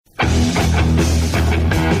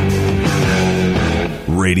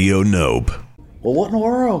Radio Nope. Well, what in the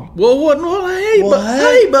world?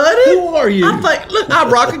 Hey, buddy. Who are you? I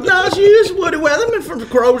recognize you as Woody Weatherman from the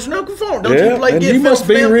Crow's Nook and Farm. Don't you play and Get you must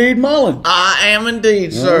be Film? Reed Mullen. I am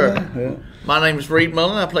indeed, sir. Yeah. My name is Reed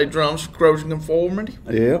Mullen. I play drums for Crow's Conformity.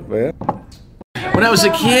 Yeah. When I was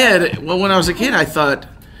a kid, I thought,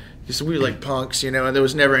 because we were like punks, and there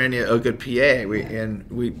was never a good PA.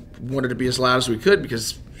 We wanted to be as loud as we could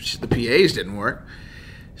because the PAs didn't work.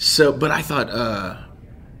 But I thought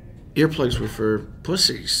earplugs were for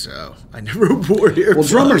pussies, so I never wore earplugs. Well,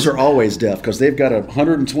 drummers are always deaf because they've got a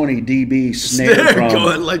 120 dB snare from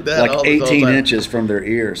going like that, like 18 inches from their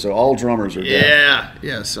ear. So all drummers are deaf.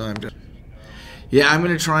 Yeah. So I'm just. Yeah, I'm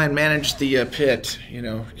going to try and manage the pit.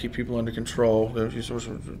 Keep people under control.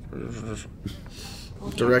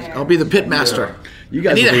 Direct. I'll be the pit master. You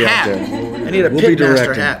guys I need will a be hat. out there. I need a We'll pit be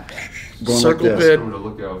master directing. hat. Going Circle like this. pit. Something to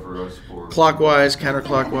look out for us for. Clockwise,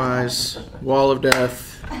 counterclockwise, wall of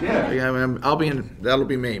death. Yeah. I'll be in. That'll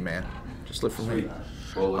be me, man. Just look for me.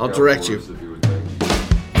 Well, look I'll out direct for you. us if you would like.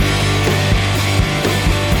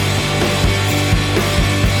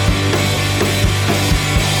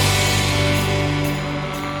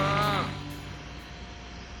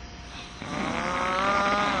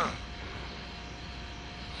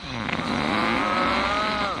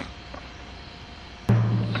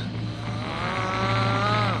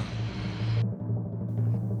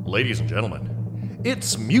 Ladies and gentlemen,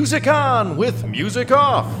 it's Music On with Music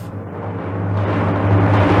Off.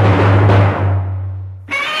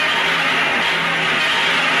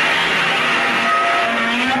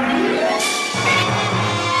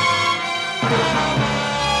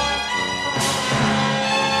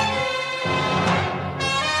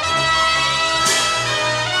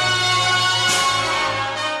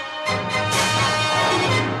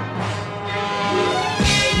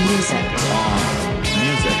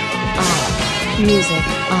 Music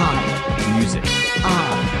on. Music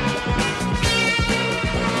on.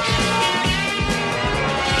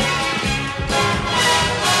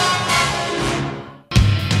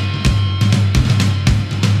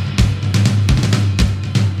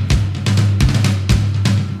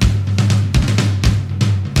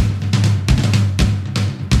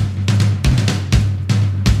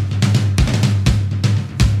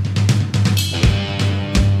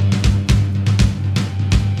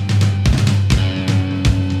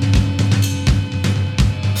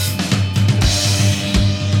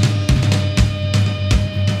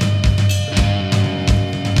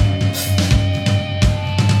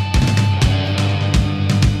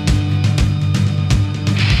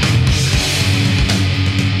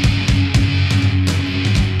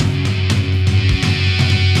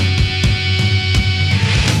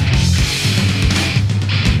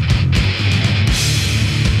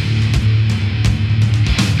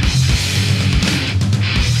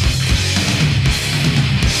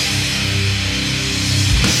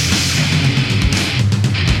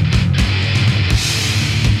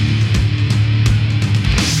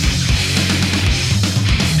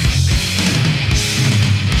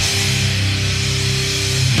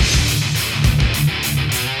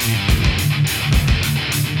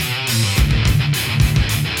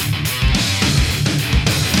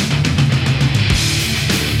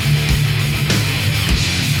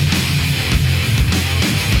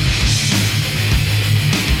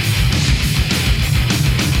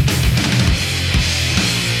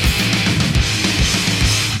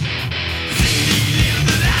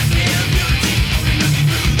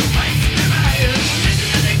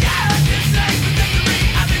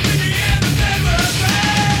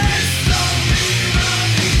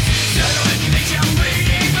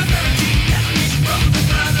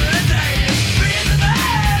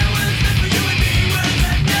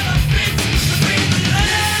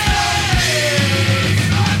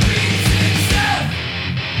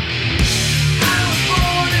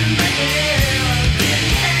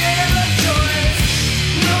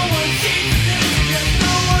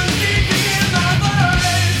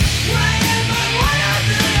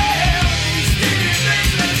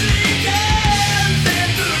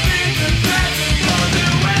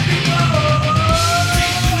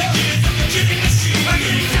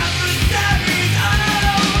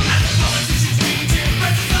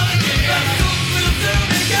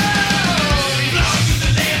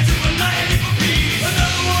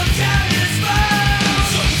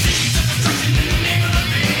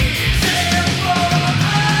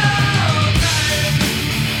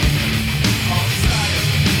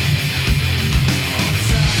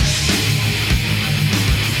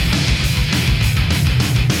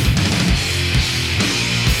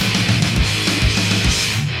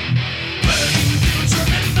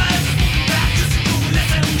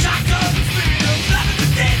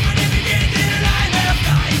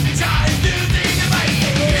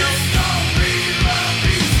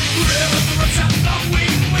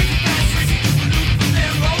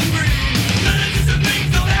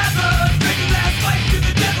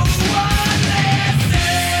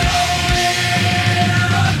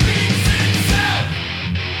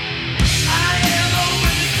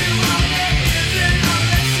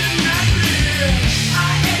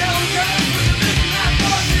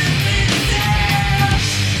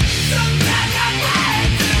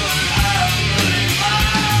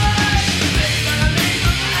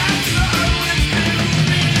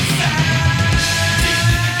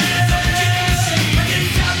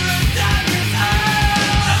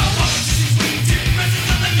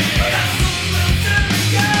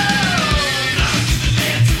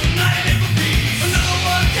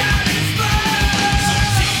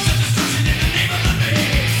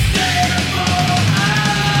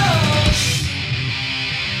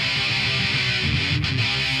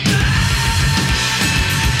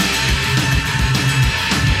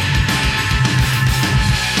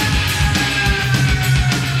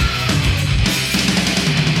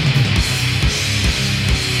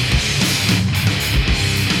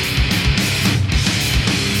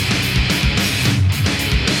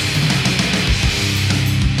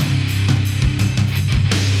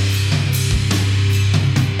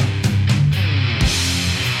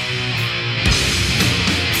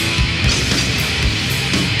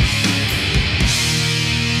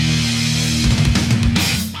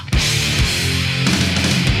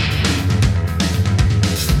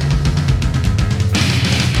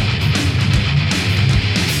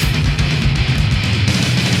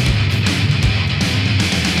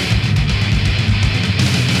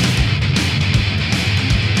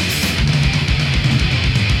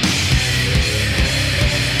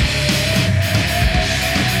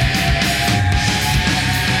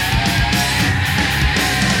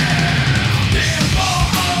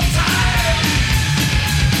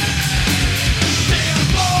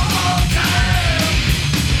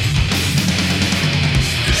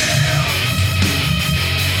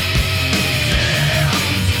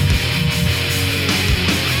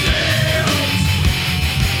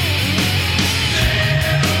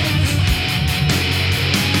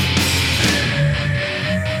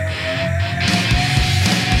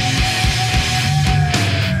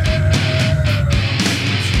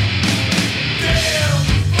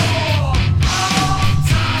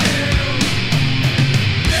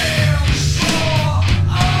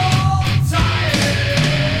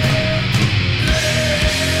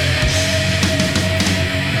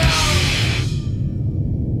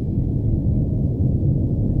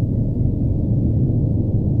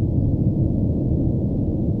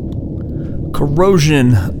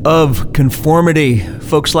 Corrosion of Conformity.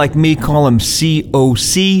 Folks like me call him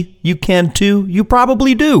C.O.C. You can too. You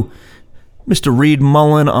probably do. Mr. Reed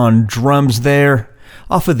Mullin on drums there.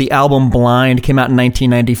 Off of the album Blind, came out in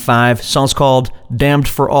 1995. Song's called Damned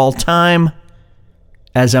for All Time.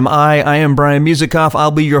 As am I. I am Brian Musikoff.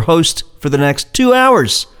 I'll be your host for the next 2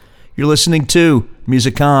 hours. You're listening to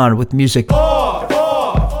Music On with Music.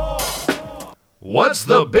 What's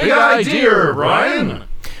the big idea, Brian?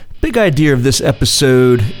 Big idea of this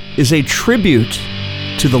episode is a tribute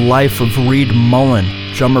to the life of Reed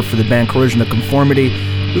Mullin, drummer for the band Corrosion of Conformity,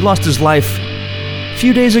 who lost his life a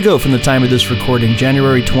few days ago from the time of this recording,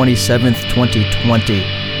 January 27th,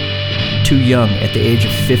 2020. Too young at the age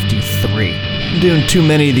of 53. I'm doing too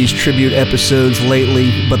many of these tribute episodes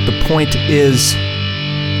lately, but the point is,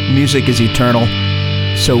 music is eternal,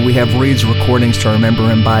 so we have Reed's recordings to remember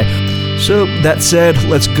him by. So, that said,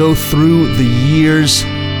 let's go through the years,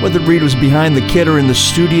 whether Reed was behind the kit or in the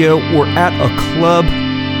studio, or at a club,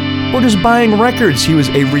 or just buying records. He was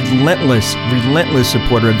a relentless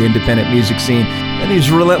supporter of the independent music scene, and he's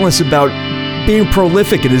relentless about being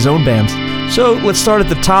prolific in his own bands. So, let's start at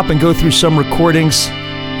the top and go through some recordings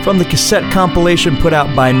from the cassette compilation put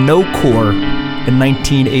out by No Core in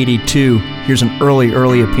 1982. Here's an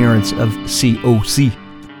early appearance of C.O.C.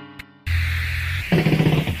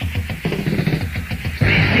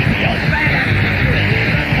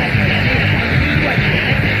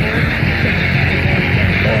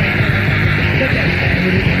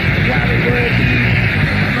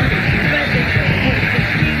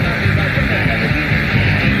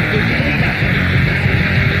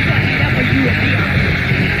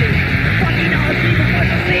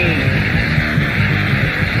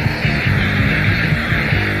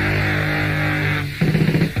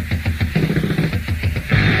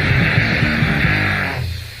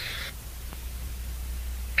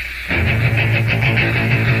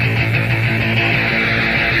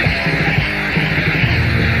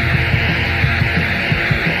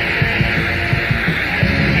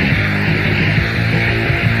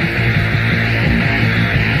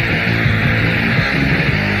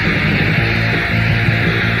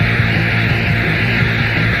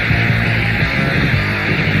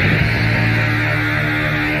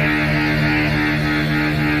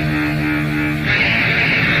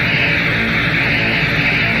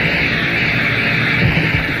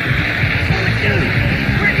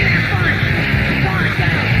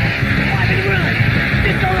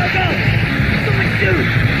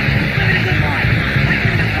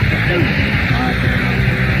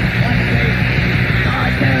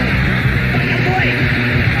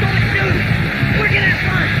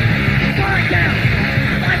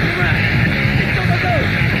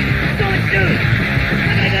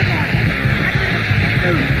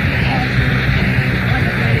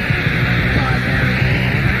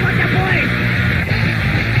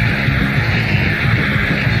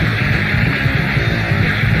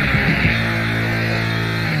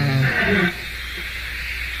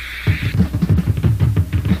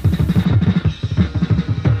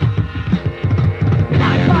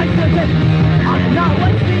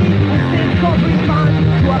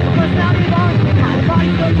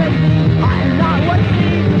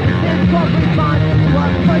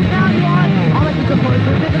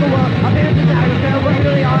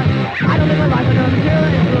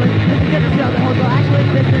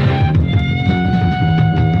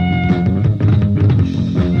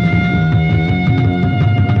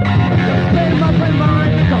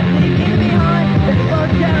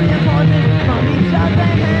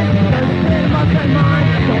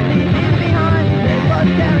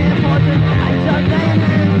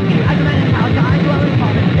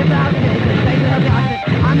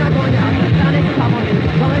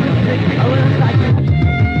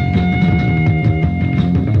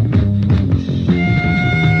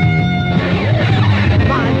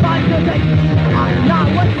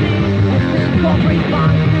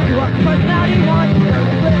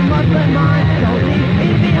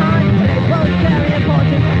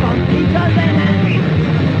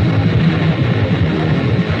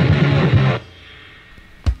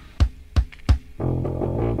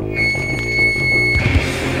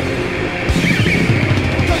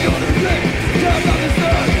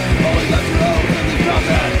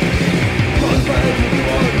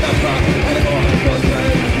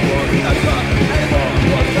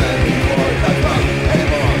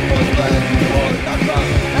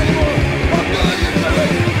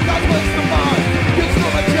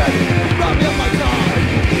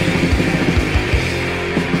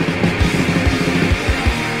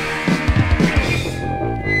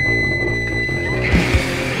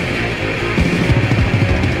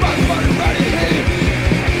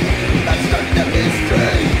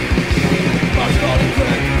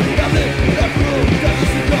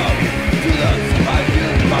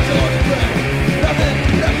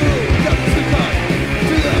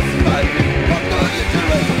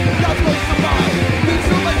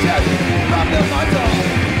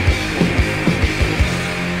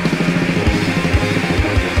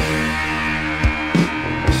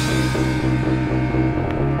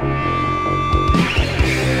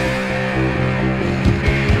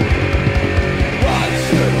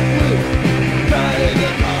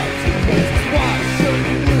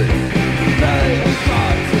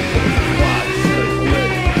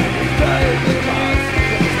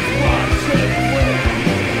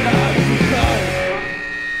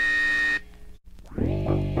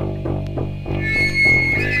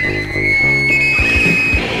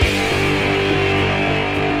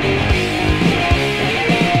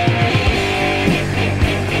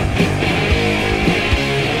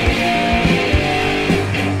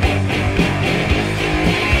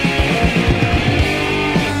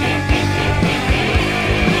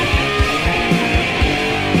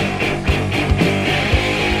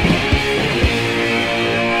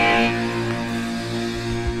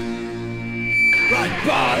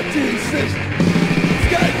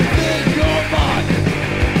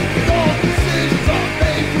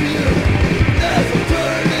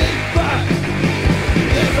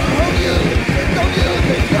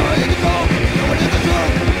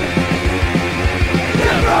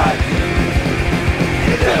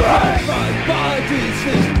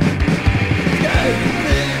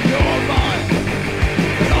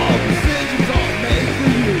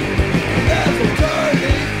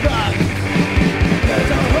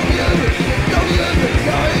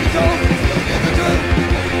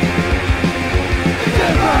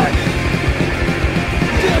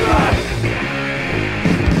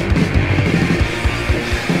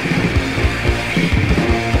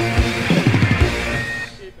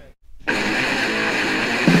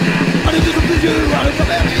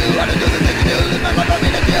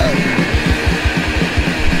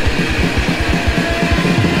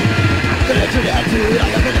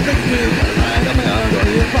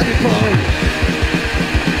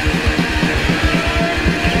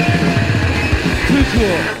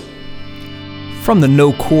 from the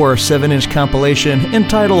No Core 7-inch compilation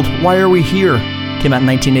entitled Why Are We Here? Came out in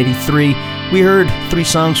 1983. We heard 3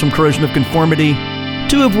 songs from Corrosion of Conformity,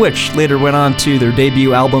 2 of which later went on to their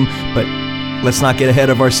debut album, but let's not get ahead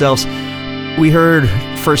of ourselves. We heard,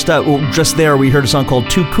 first up, just there, we heard a song called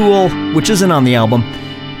Too Cool, which isn't on the album.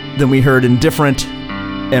 Then we heard Indifferent,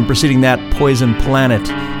 and preceding that, Poison Planet.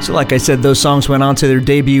 So like I said, those songs went on to their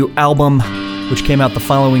debut album, which came out the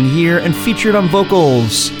following year, and featured on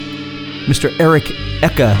vocals Mr. Eric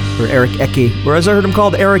Ecke, or Eric Ecke, or as I heard him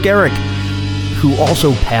called, Eric, who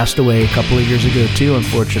also passed away a couple of years ago too,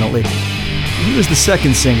 unfortunately. He was the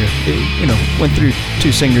second singer. Went through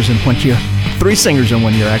 2 singers in 1 year. 3 singers in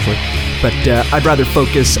 1 year, actually. But I'd rather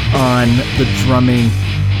focus on the drumming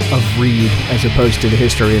of Reed as opposed to the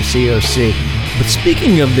history of C.O.C. But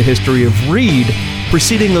speaking of the history of Reed,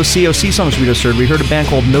 preceding those C.O.C. songs we just heard, we heard a band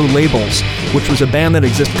called No Labels, which was a band that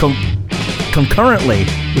existed concurrently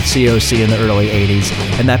with C.O.C. in the early 80s.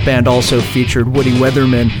 And that band also featured Woody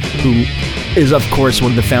Weatherman, who is, of course,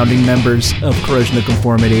 one of the founding members of Corrosion of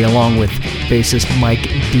Conformity, along with bassist Mike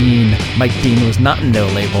Dean. Mike Dean was not in No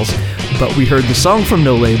Labels, but we heard the song from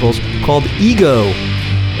No Labels called Ego,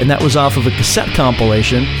 and that was off of a cassette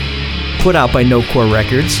compilation put out by No Core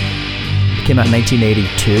Records. It came out in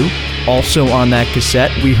 1982. Also on that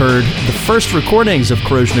cassette, we heard the first recordings of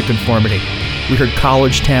Corrosion of Conformity. We heard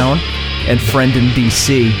College Town and Friend in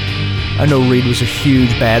D.C. I know Reed was a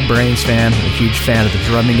huge Bad Brains fan, a huge fan of the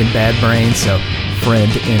drumming in Bad Brains, so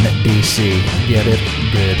Friend in D.C. Get it?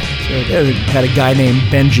 Good. So they had a guy named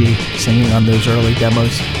Benji singing on those early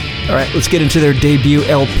demos. All right, let's get into their debut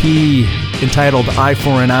LP entitled Eye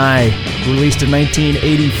for an Eye, released in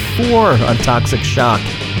 1984 on Toxic Shock.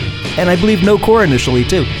 And I believe No Core initially,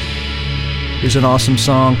 too. Here's an awesome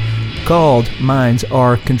song called Minds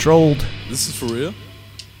Are Controlled. This is for real?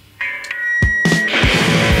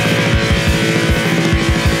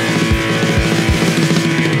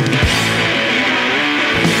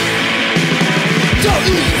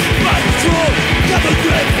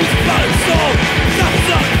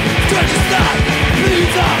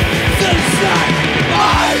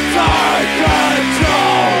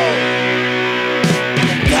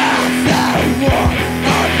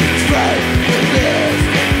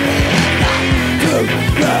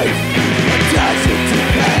 Attention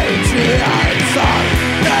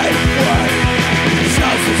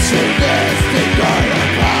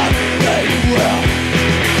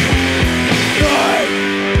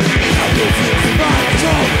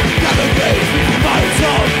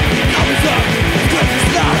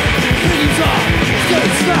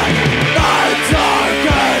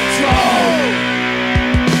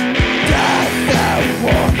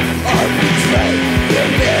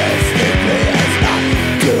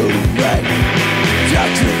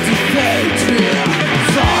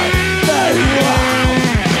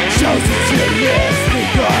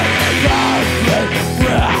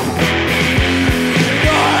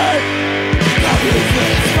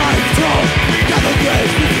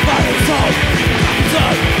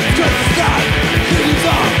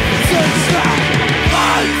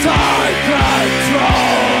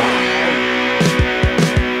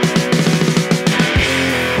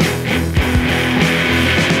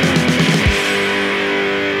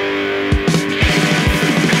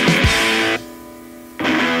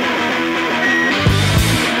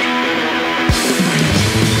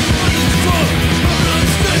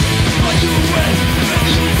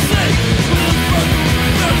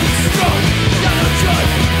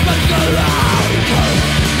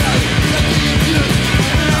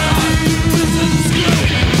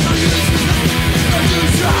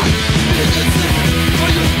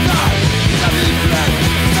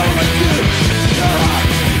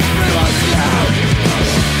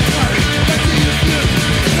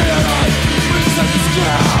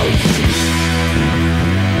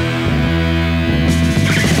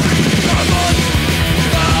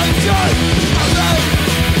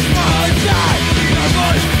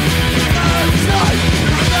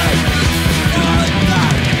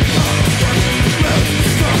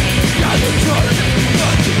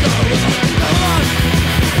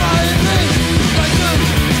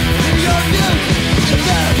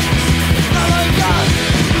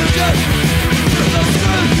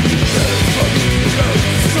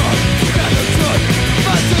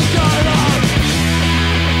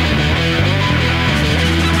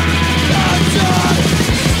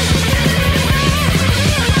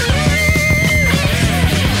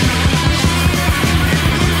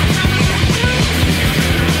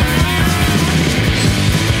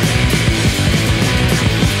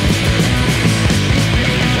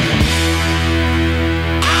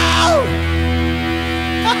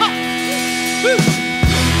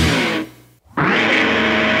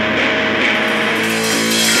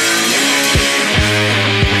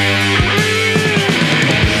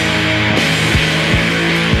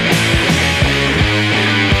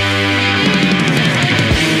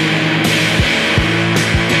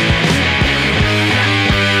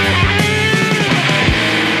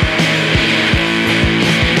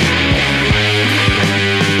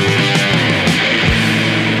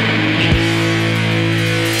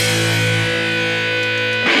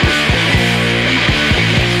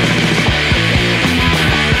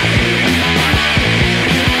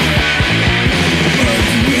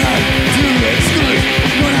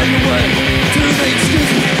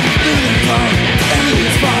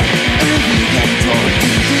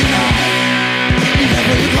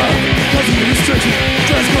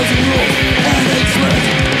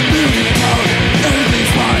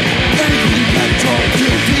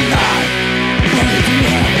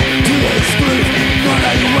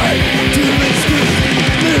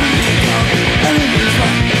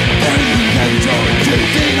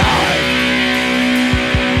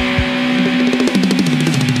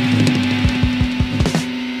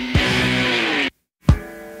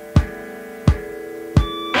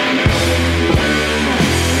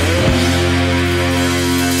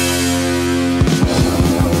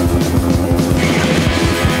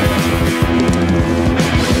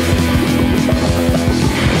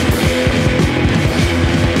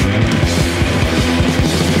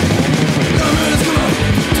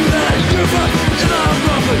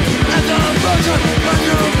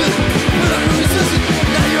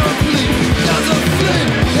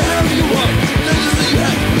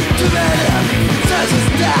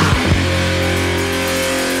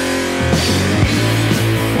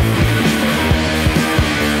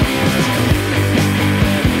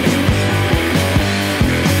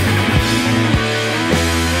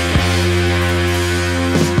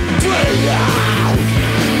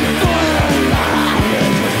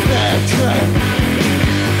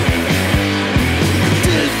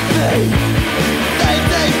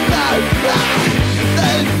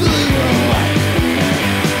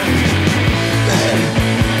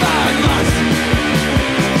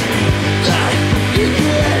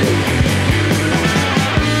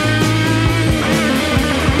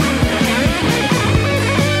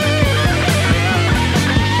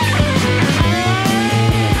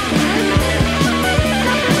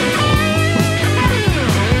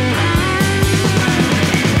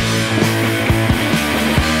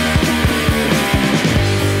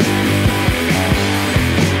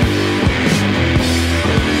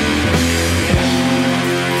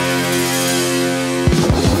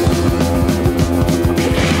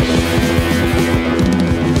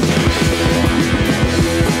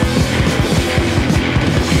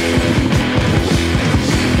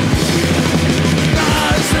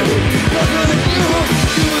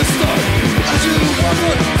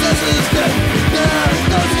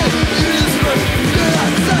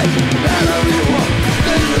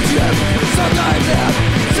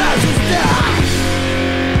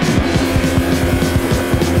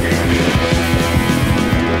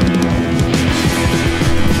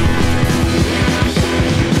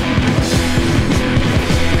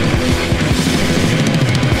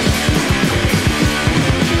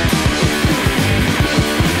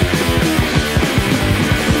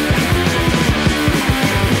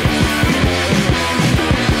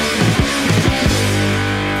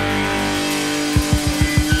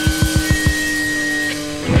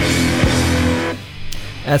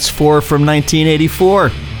That's 4 from 1984.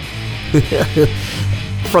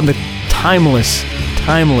 From the timeless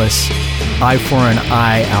Eye for an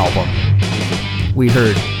Eye album. We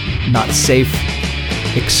heard Not Safe,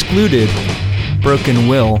 Excluded, Broken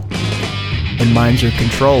Will, and Minds Are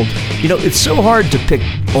Controlled. You know, it's so hard to pick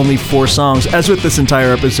only 4 songs. As with this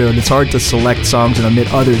entire episode, it's hard to select songs and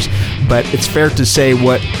omit others, but it's fair to say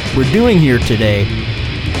what we're doing here today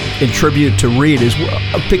in tribute to Reed is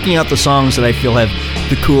picking out the songs that I feel have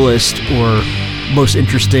the coolest or most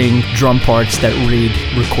interesting drum parts that Reed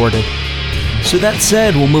recorded. So that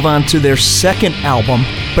said, we'll move on to their second album.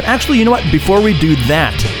 But actually, you know what? Before we do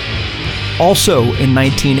that, also in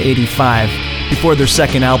 1985, before their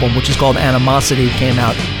second album, which is called Animosity, came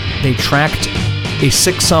out, they tracked a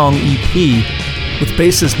 6-song EP with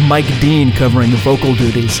bassist Mike Dean covering the vocal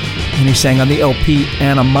duties, and he sang on the LP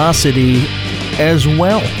Animosity as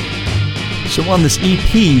well. So on this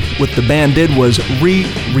EP, what the band did was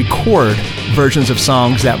re-record versions of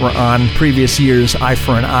songs that were on previous year's Eye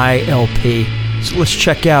for an Eye LP. So let's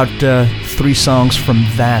check out 3 songs from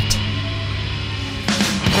that.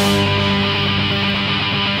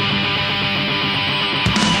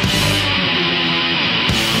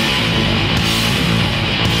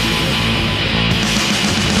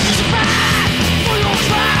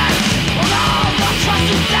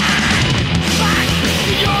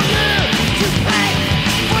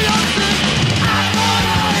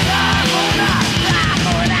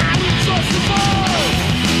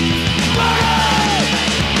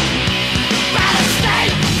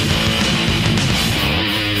 State!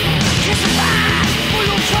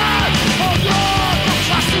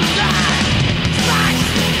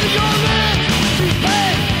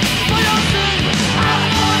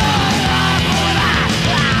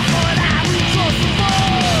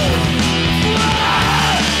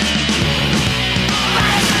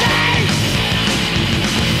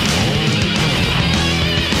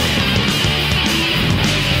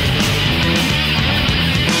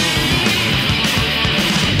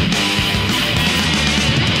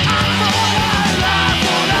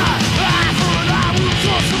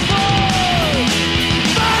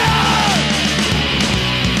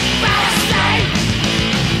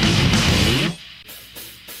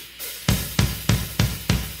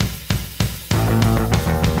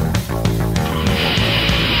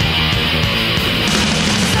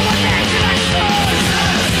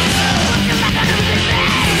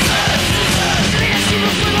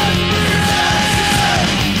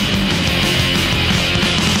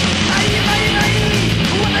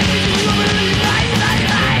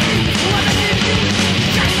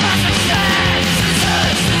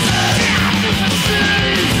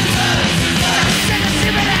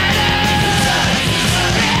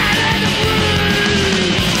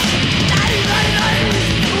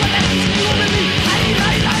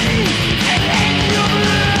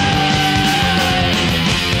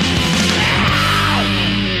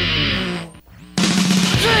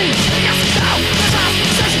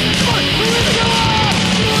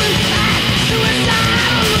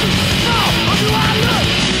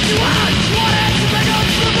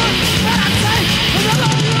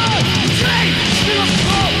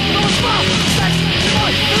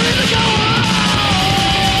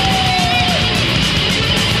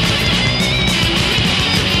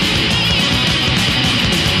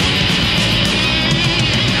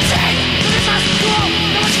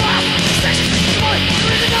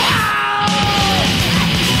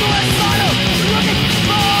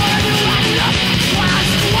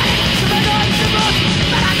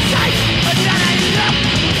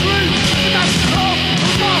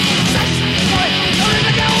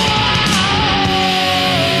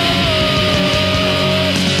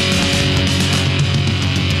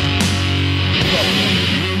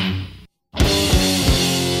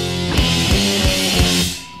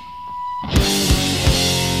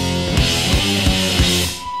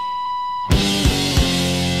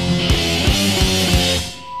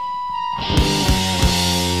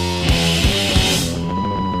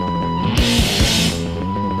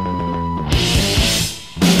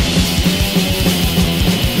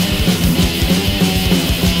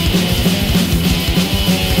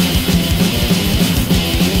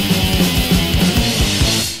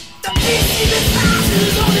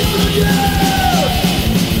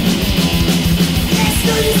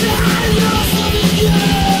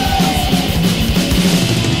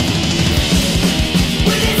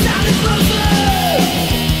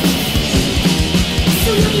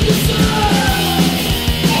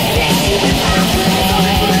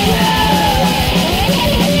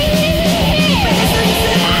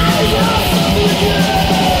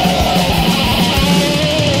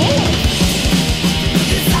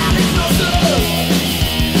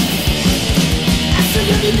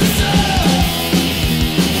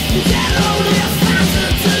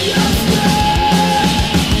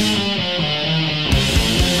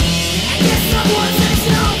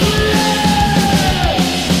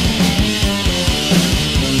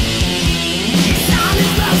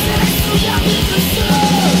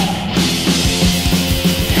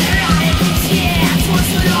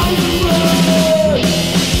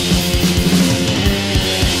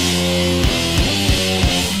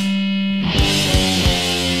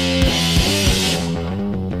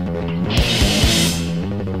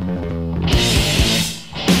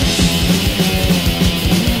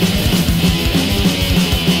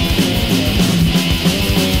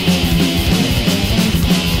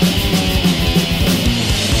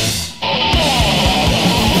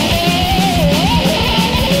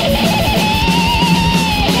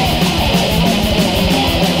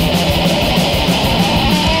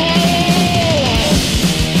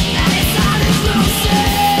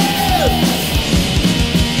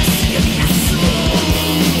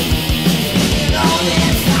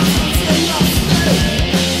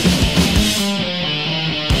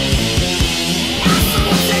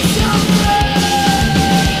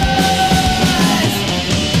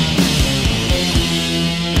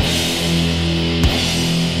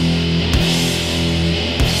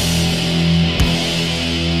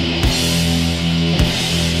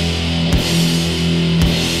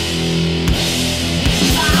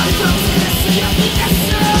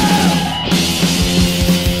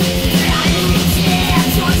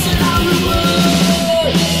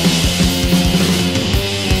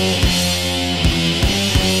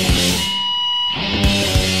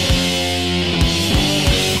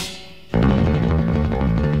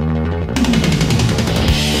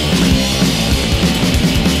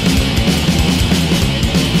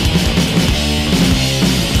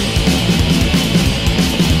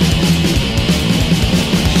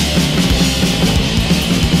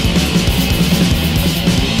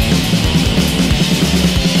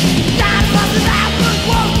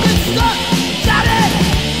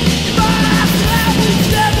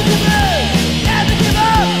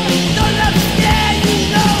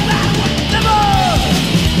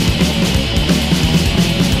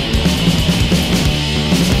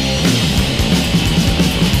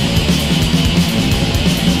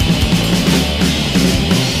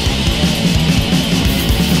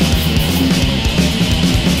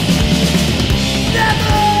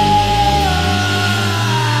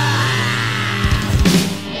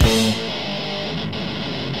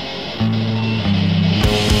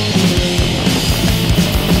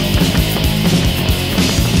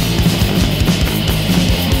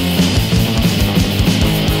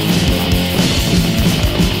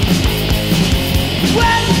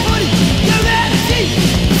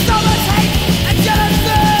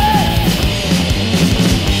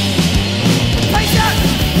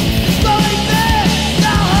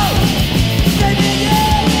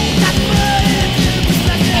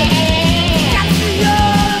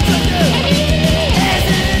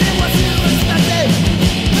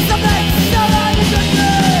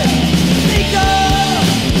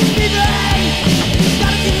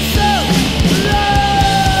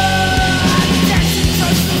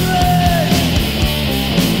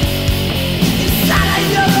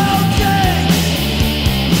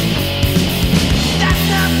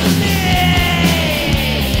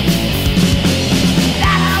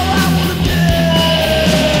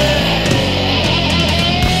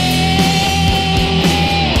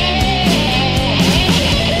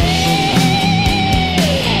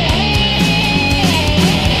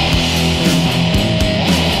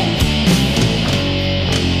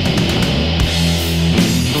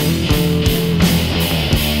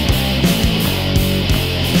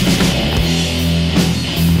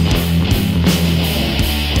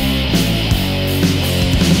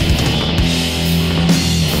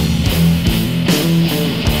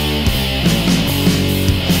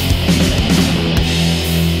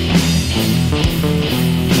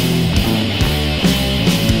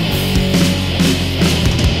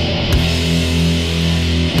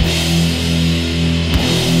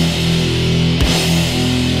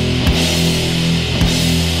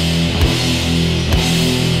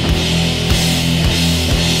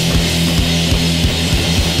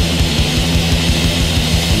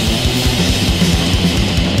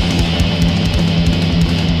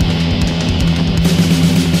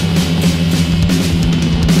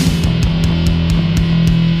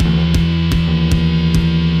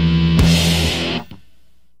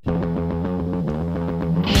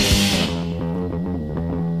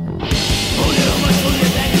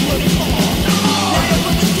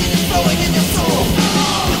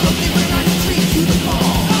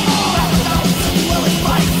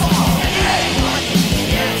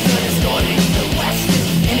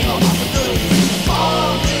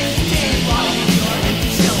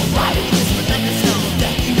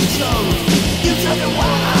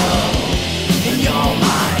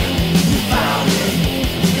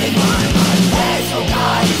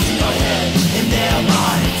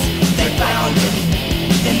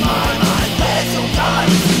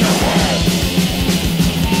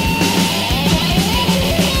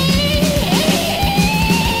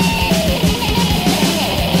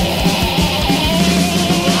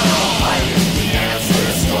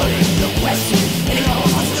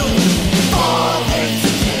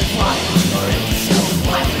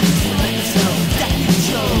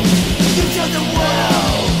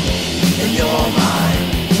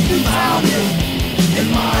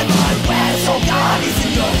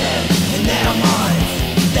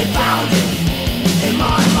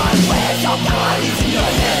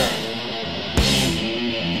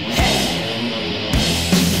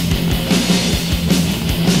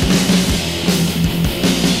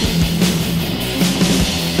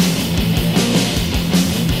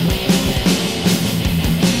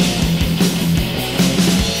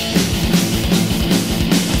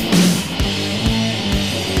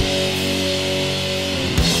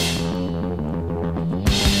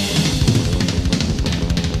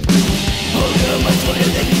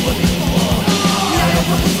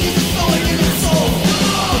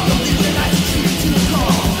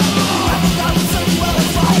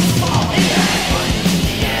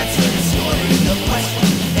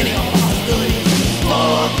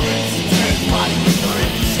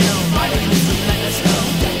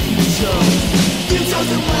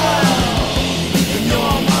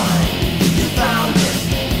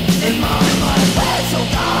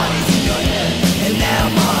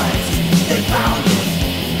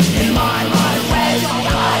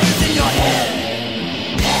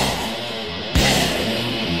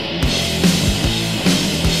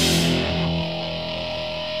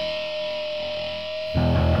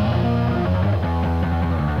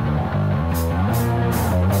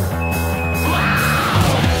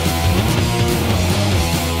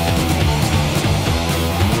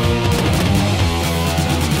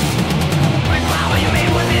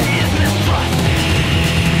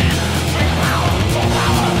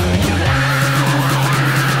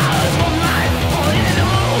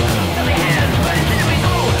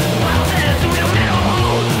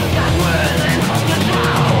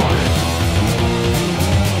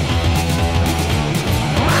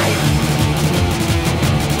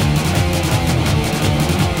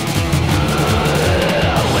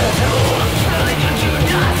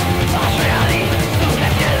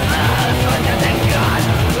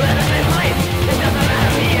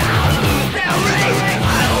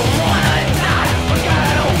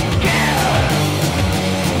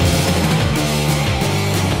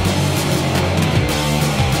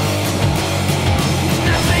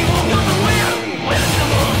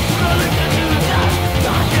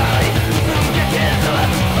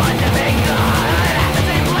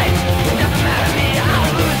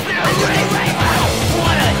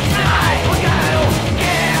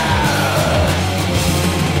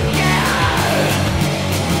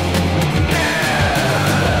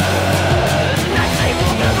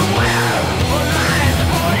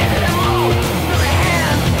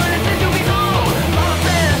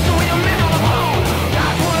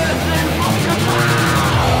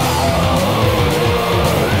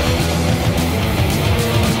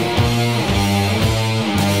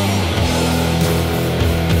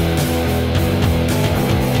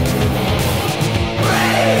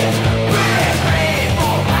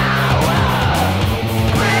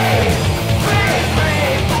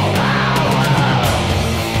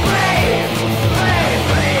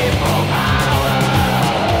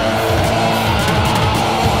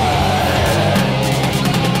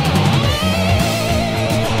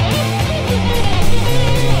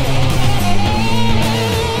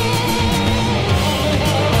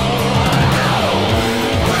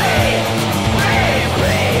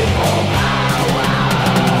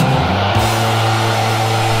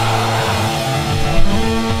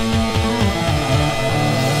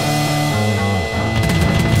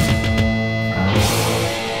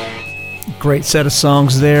 Great set of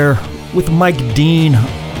songs there, with Mike Dean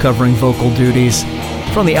covering vocal duties.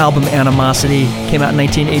 From the album Animosity, came out in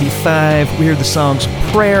 1985. We heard the songs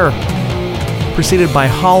Prayer, preceded by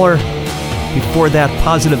Holier. Before that,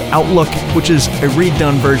 Positive Outlook, which is a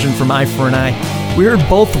redone version from Eye for an Eye. We heard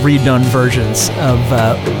both redone versions of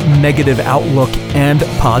Negative Outlook and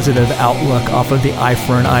Positive Outlook off of the Eye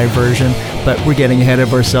for an Eye version, but we're getting ahead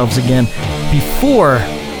of ourselves again. Before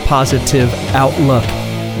Positive Outlook,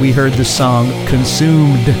 we heard the song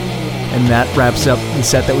Consumed, and that wraps up the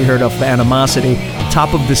set that we heard off of Animosity.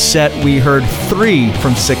 Top of the set, we heard 3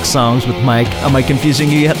 from 6 songs with Mike. Am I confusing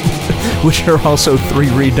you yet? Which are also 3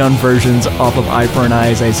 redone versions off of Eye for an Eye,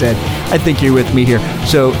 as I said. I think you're with me here.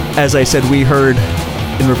 So, as I said, we heard,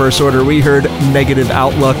 in reverse order, we heard Negative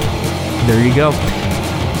Outlook. There you go.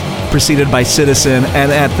 Preceded by Citizen,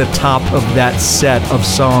 and at the top of that set of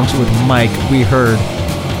songs with Mike, we heard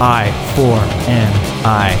Eye for an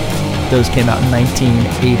Eye. Those came out in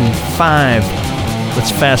 1985. Let's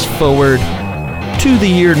fast forward to the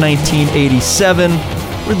year 1987,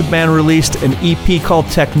 where the band released an EP called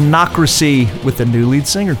Technocracy with a new lead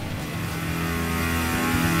singer.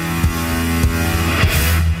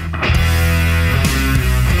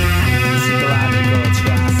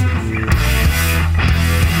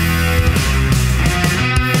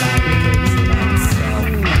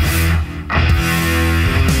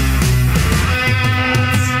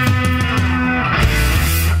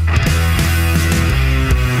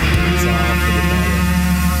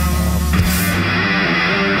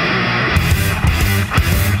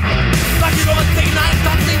 Like you don't take 9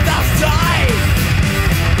 something down.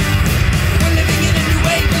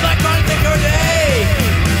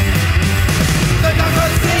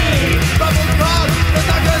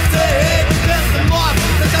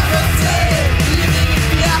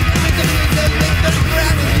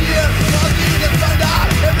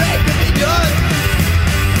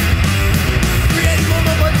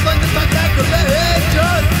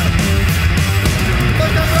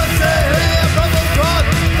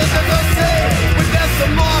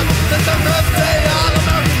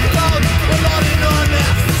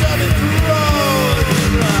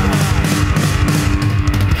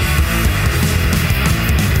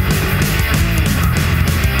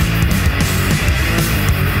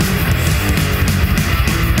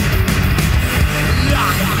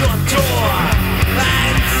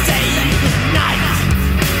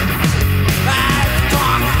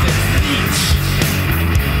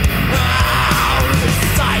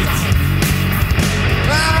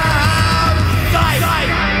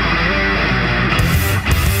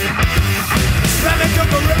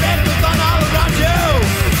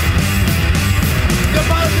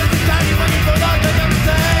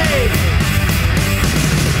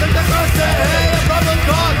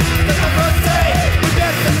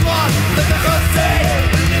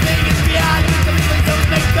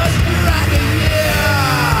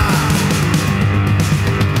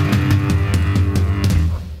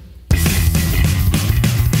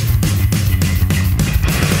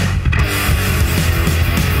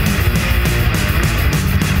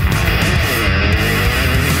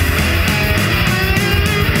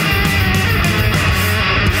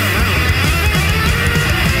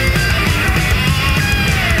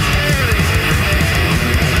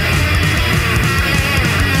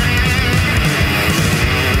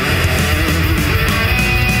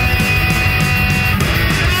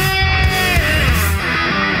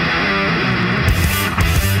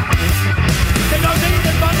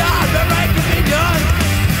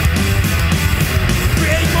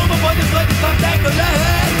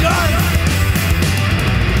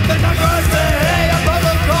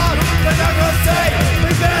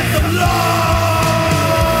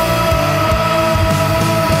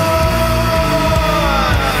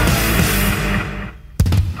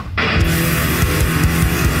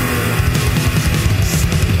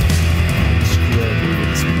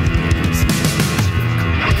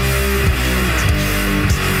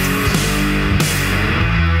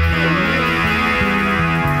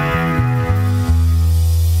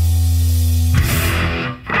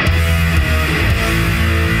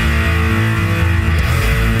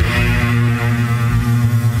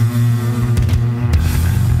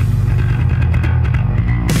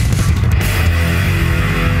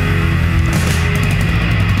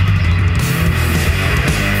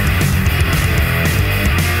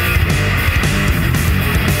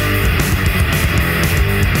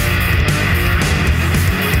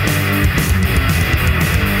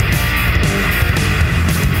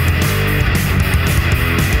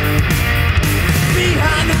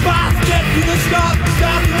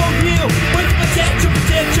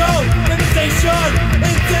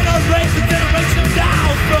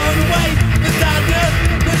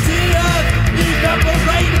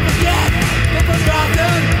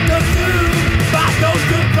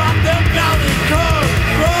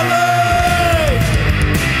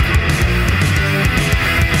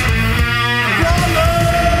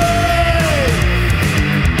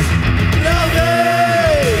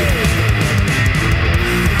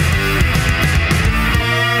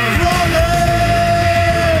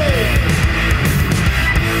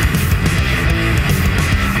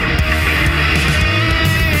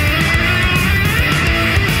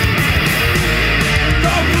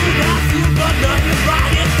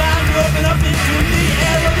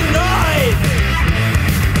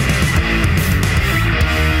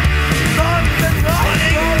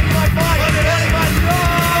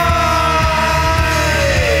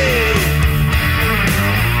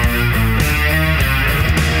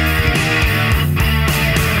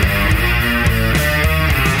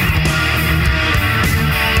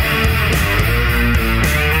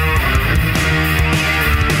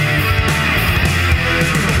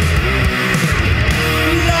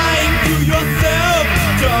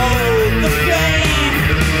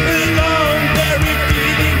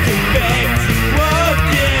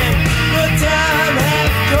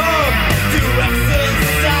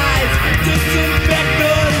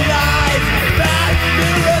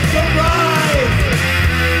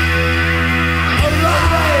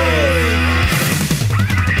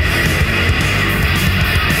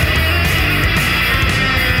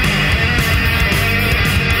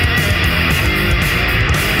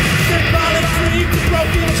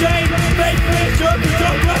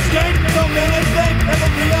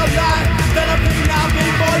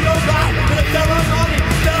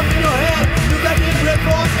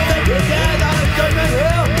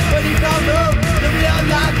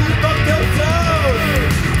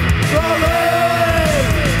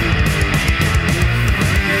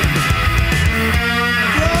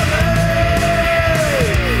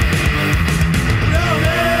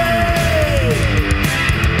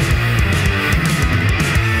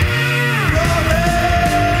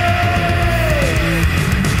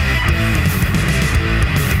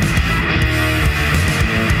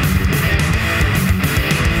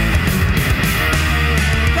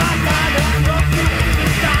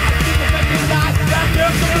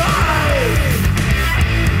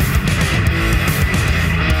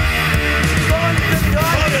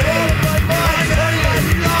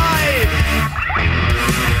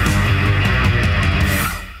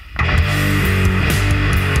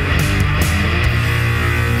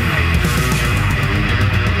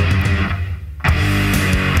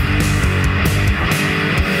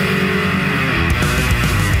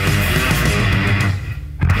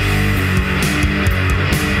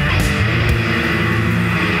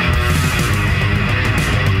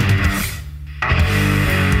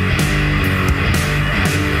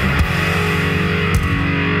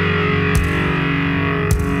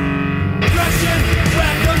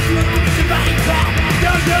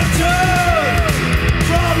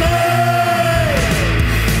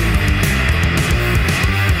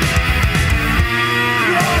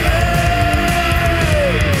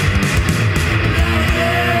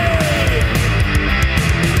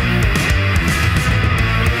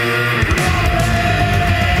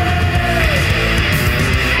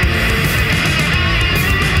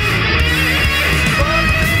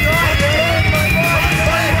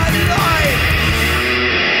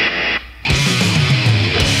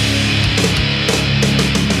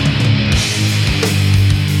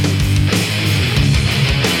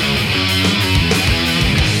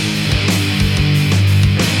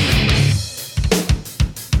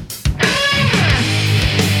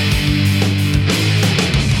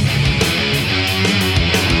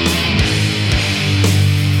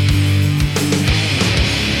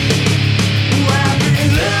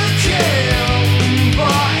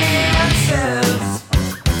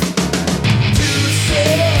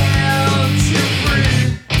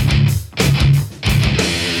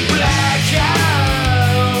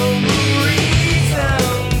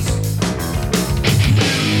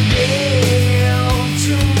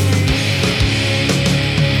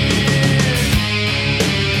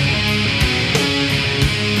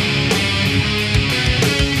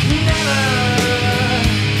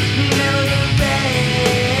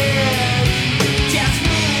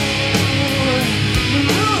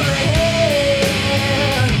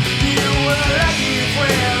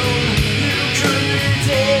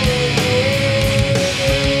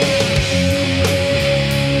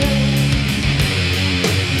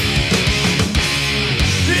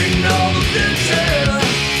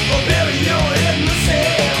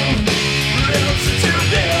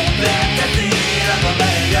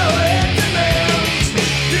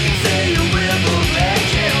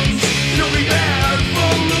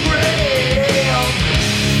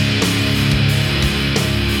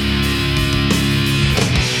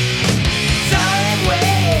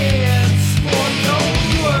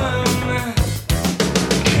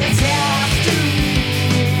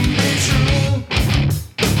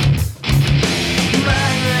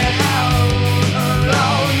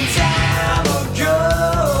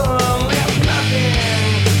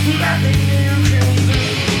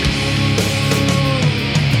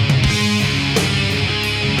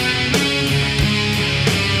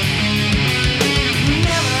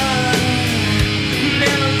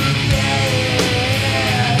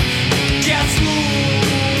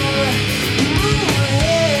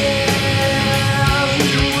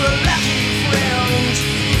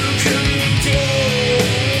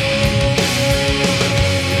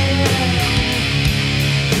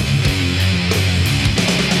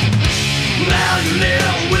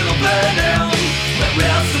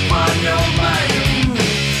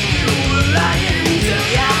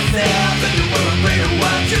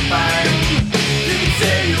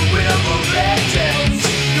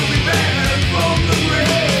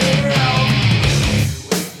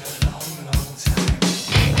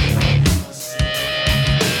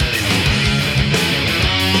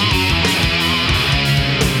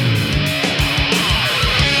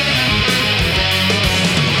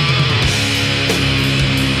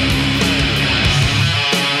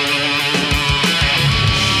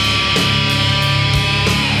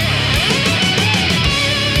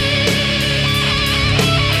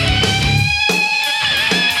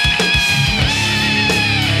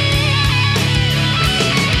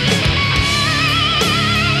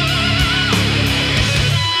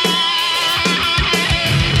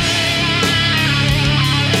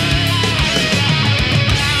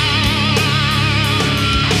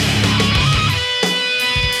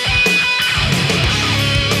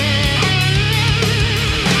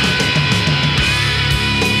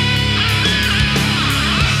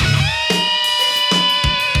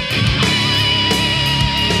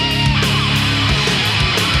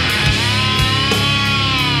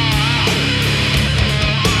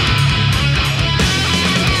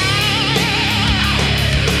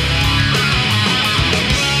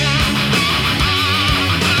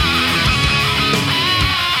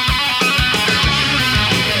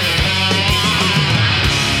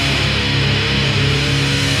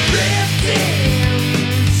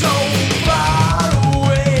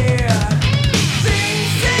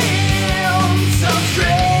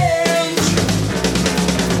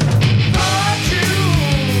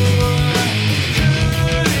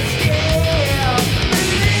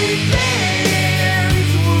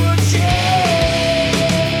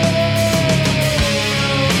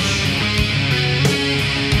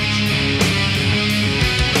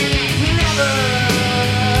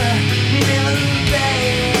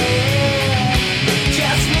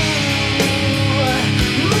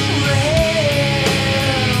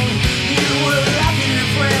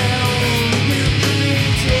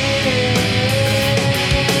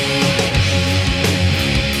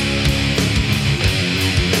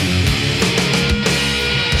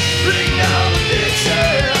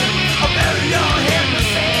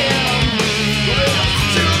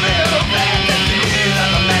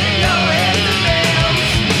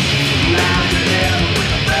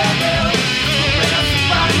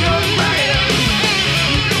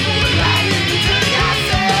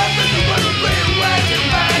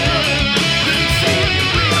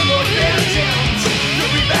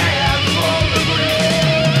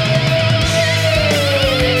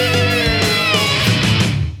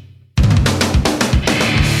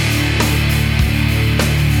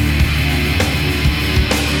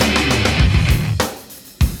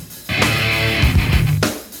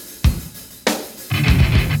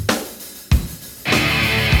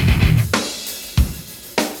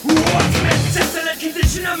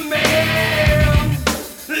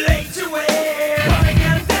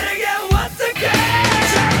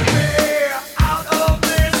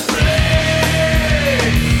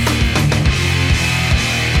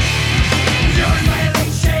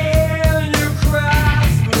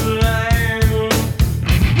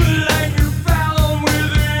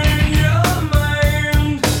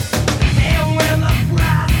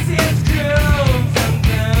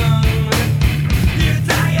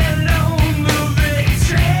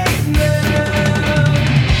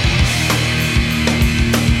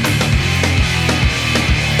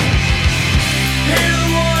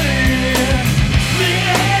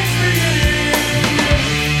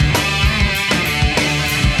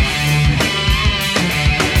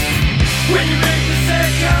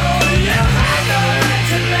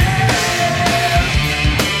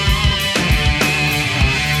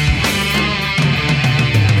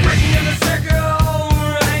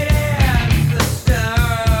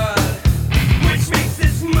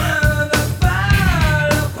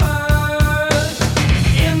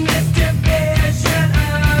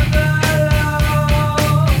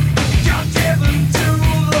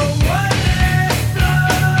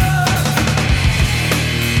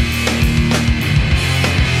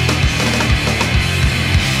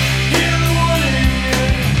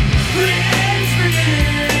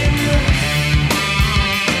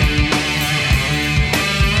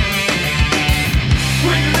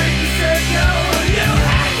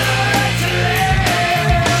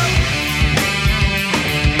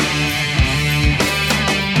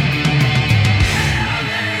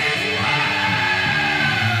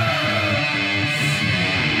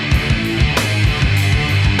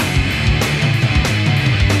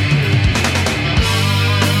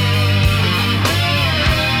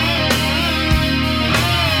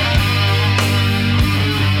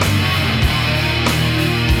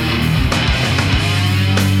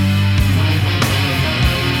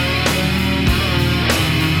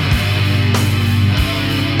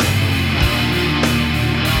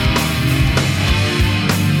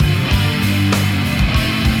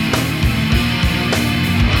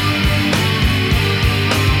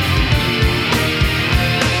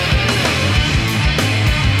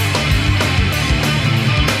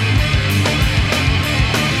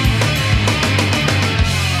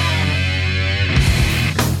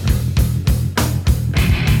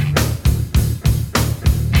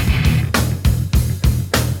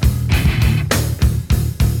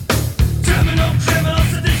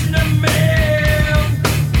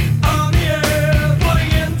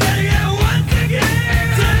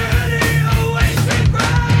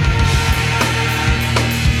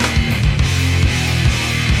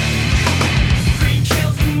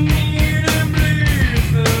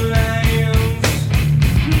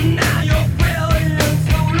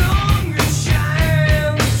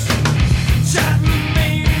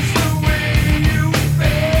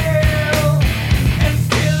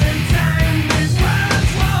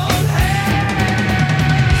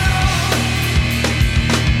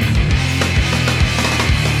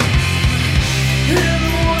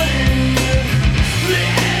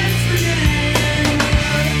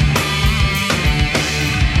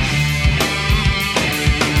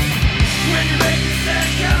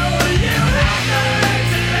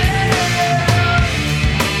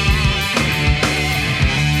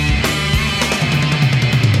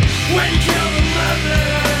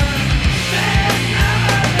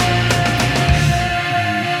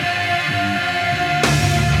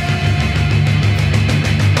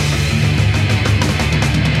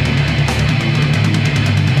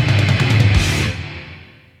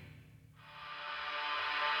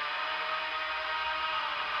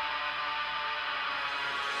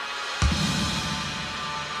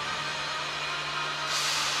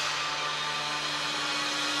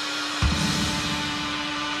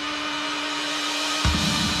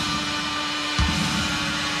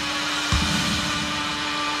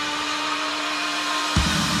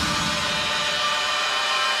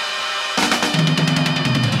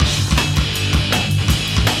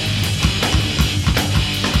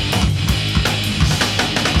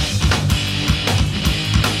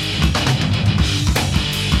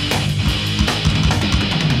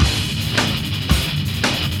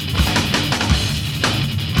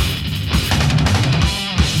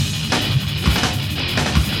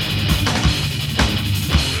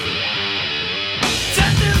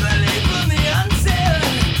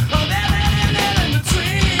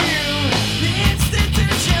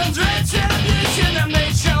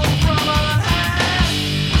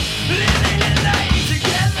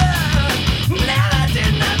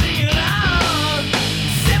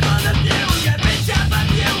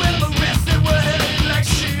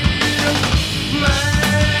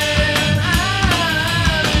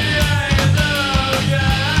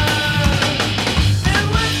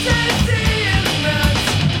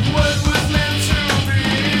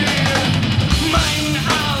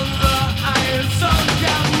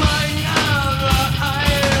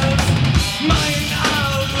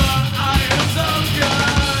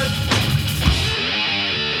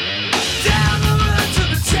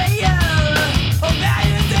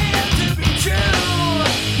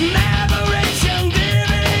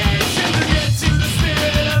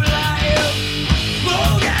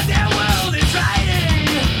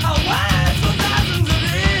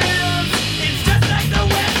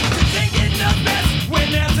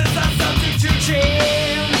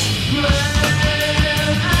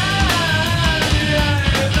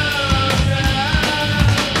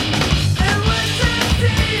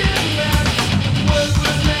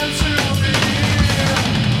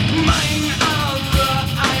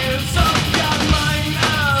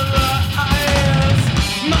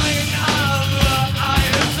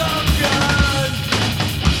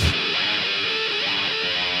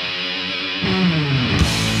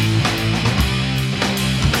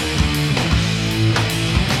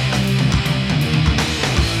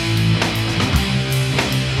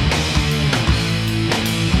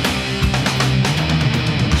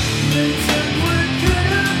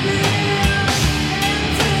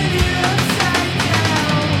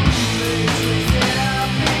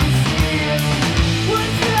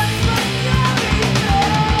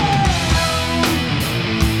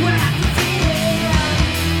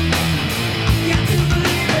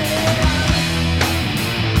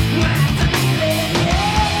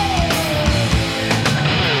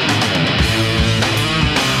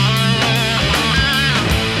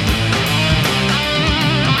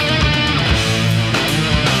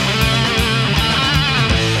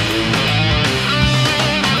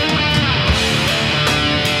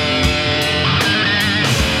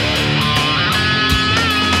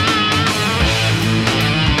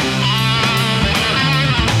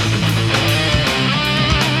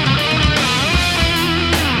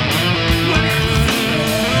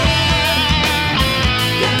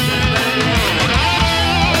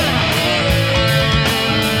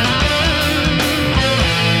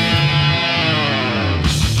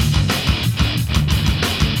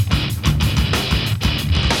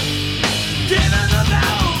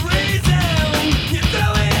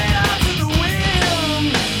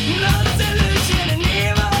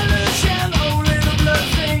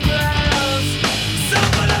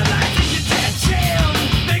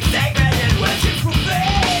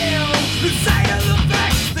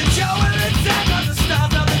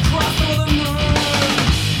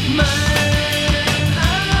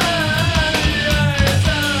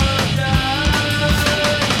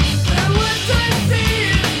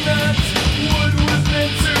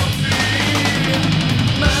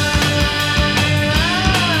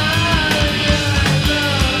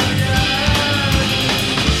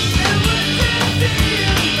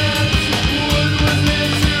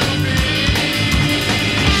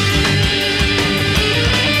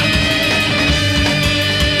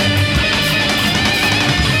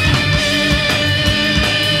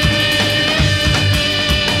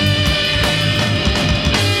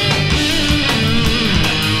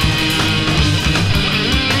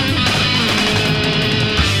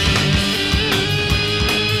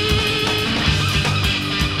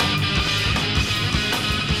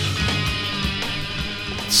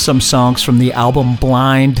 some songs from the album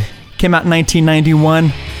Blind. Came out in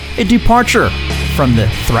 1991. A departure from the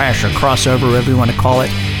thrash or crossover, whatever you want to call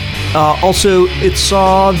it. Also, it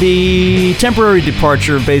saw the temporary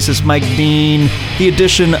departure of bassist Mike Dean, the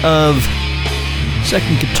addition of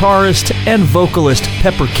second guitarist and vocalist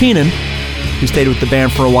Pepper Keenan, who stayed with the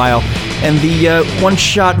band for a while, and the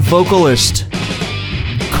one-shot vocalist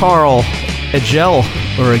Carl Agel,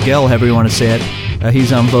 or Agel, however you want to say it.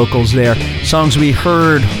 He's on vocals there. Songs we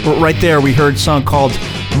heard, right there, we heard a song called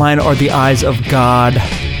Mine Are the Eyes of God,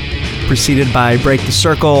 preceded by Break the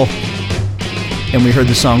Circle, and we heard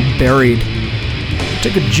the song Buried.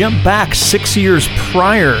 Took a jump back 6 years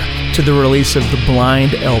prior to the release of the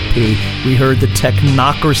Blind LP. We heard the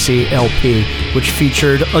Technocracy LP, which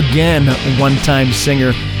featured, again, one-time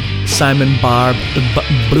singer Simon Bob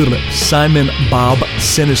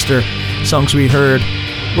Sinister. Songs we heard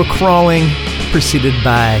were Crawling, preceded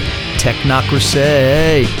by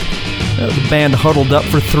Technocracy. The band huddled up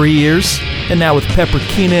for 3 years, and now with Pepper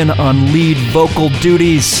Keenan on lead vocal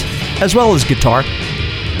duties, as well as guitar,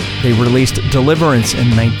 they released Deliverance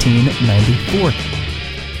in 1994.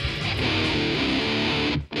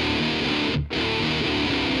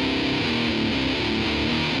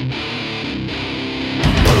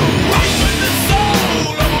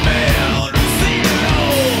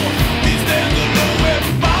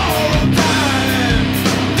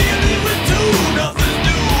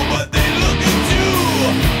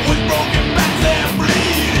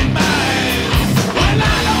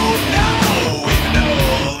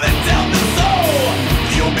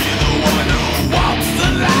 You'll be the one who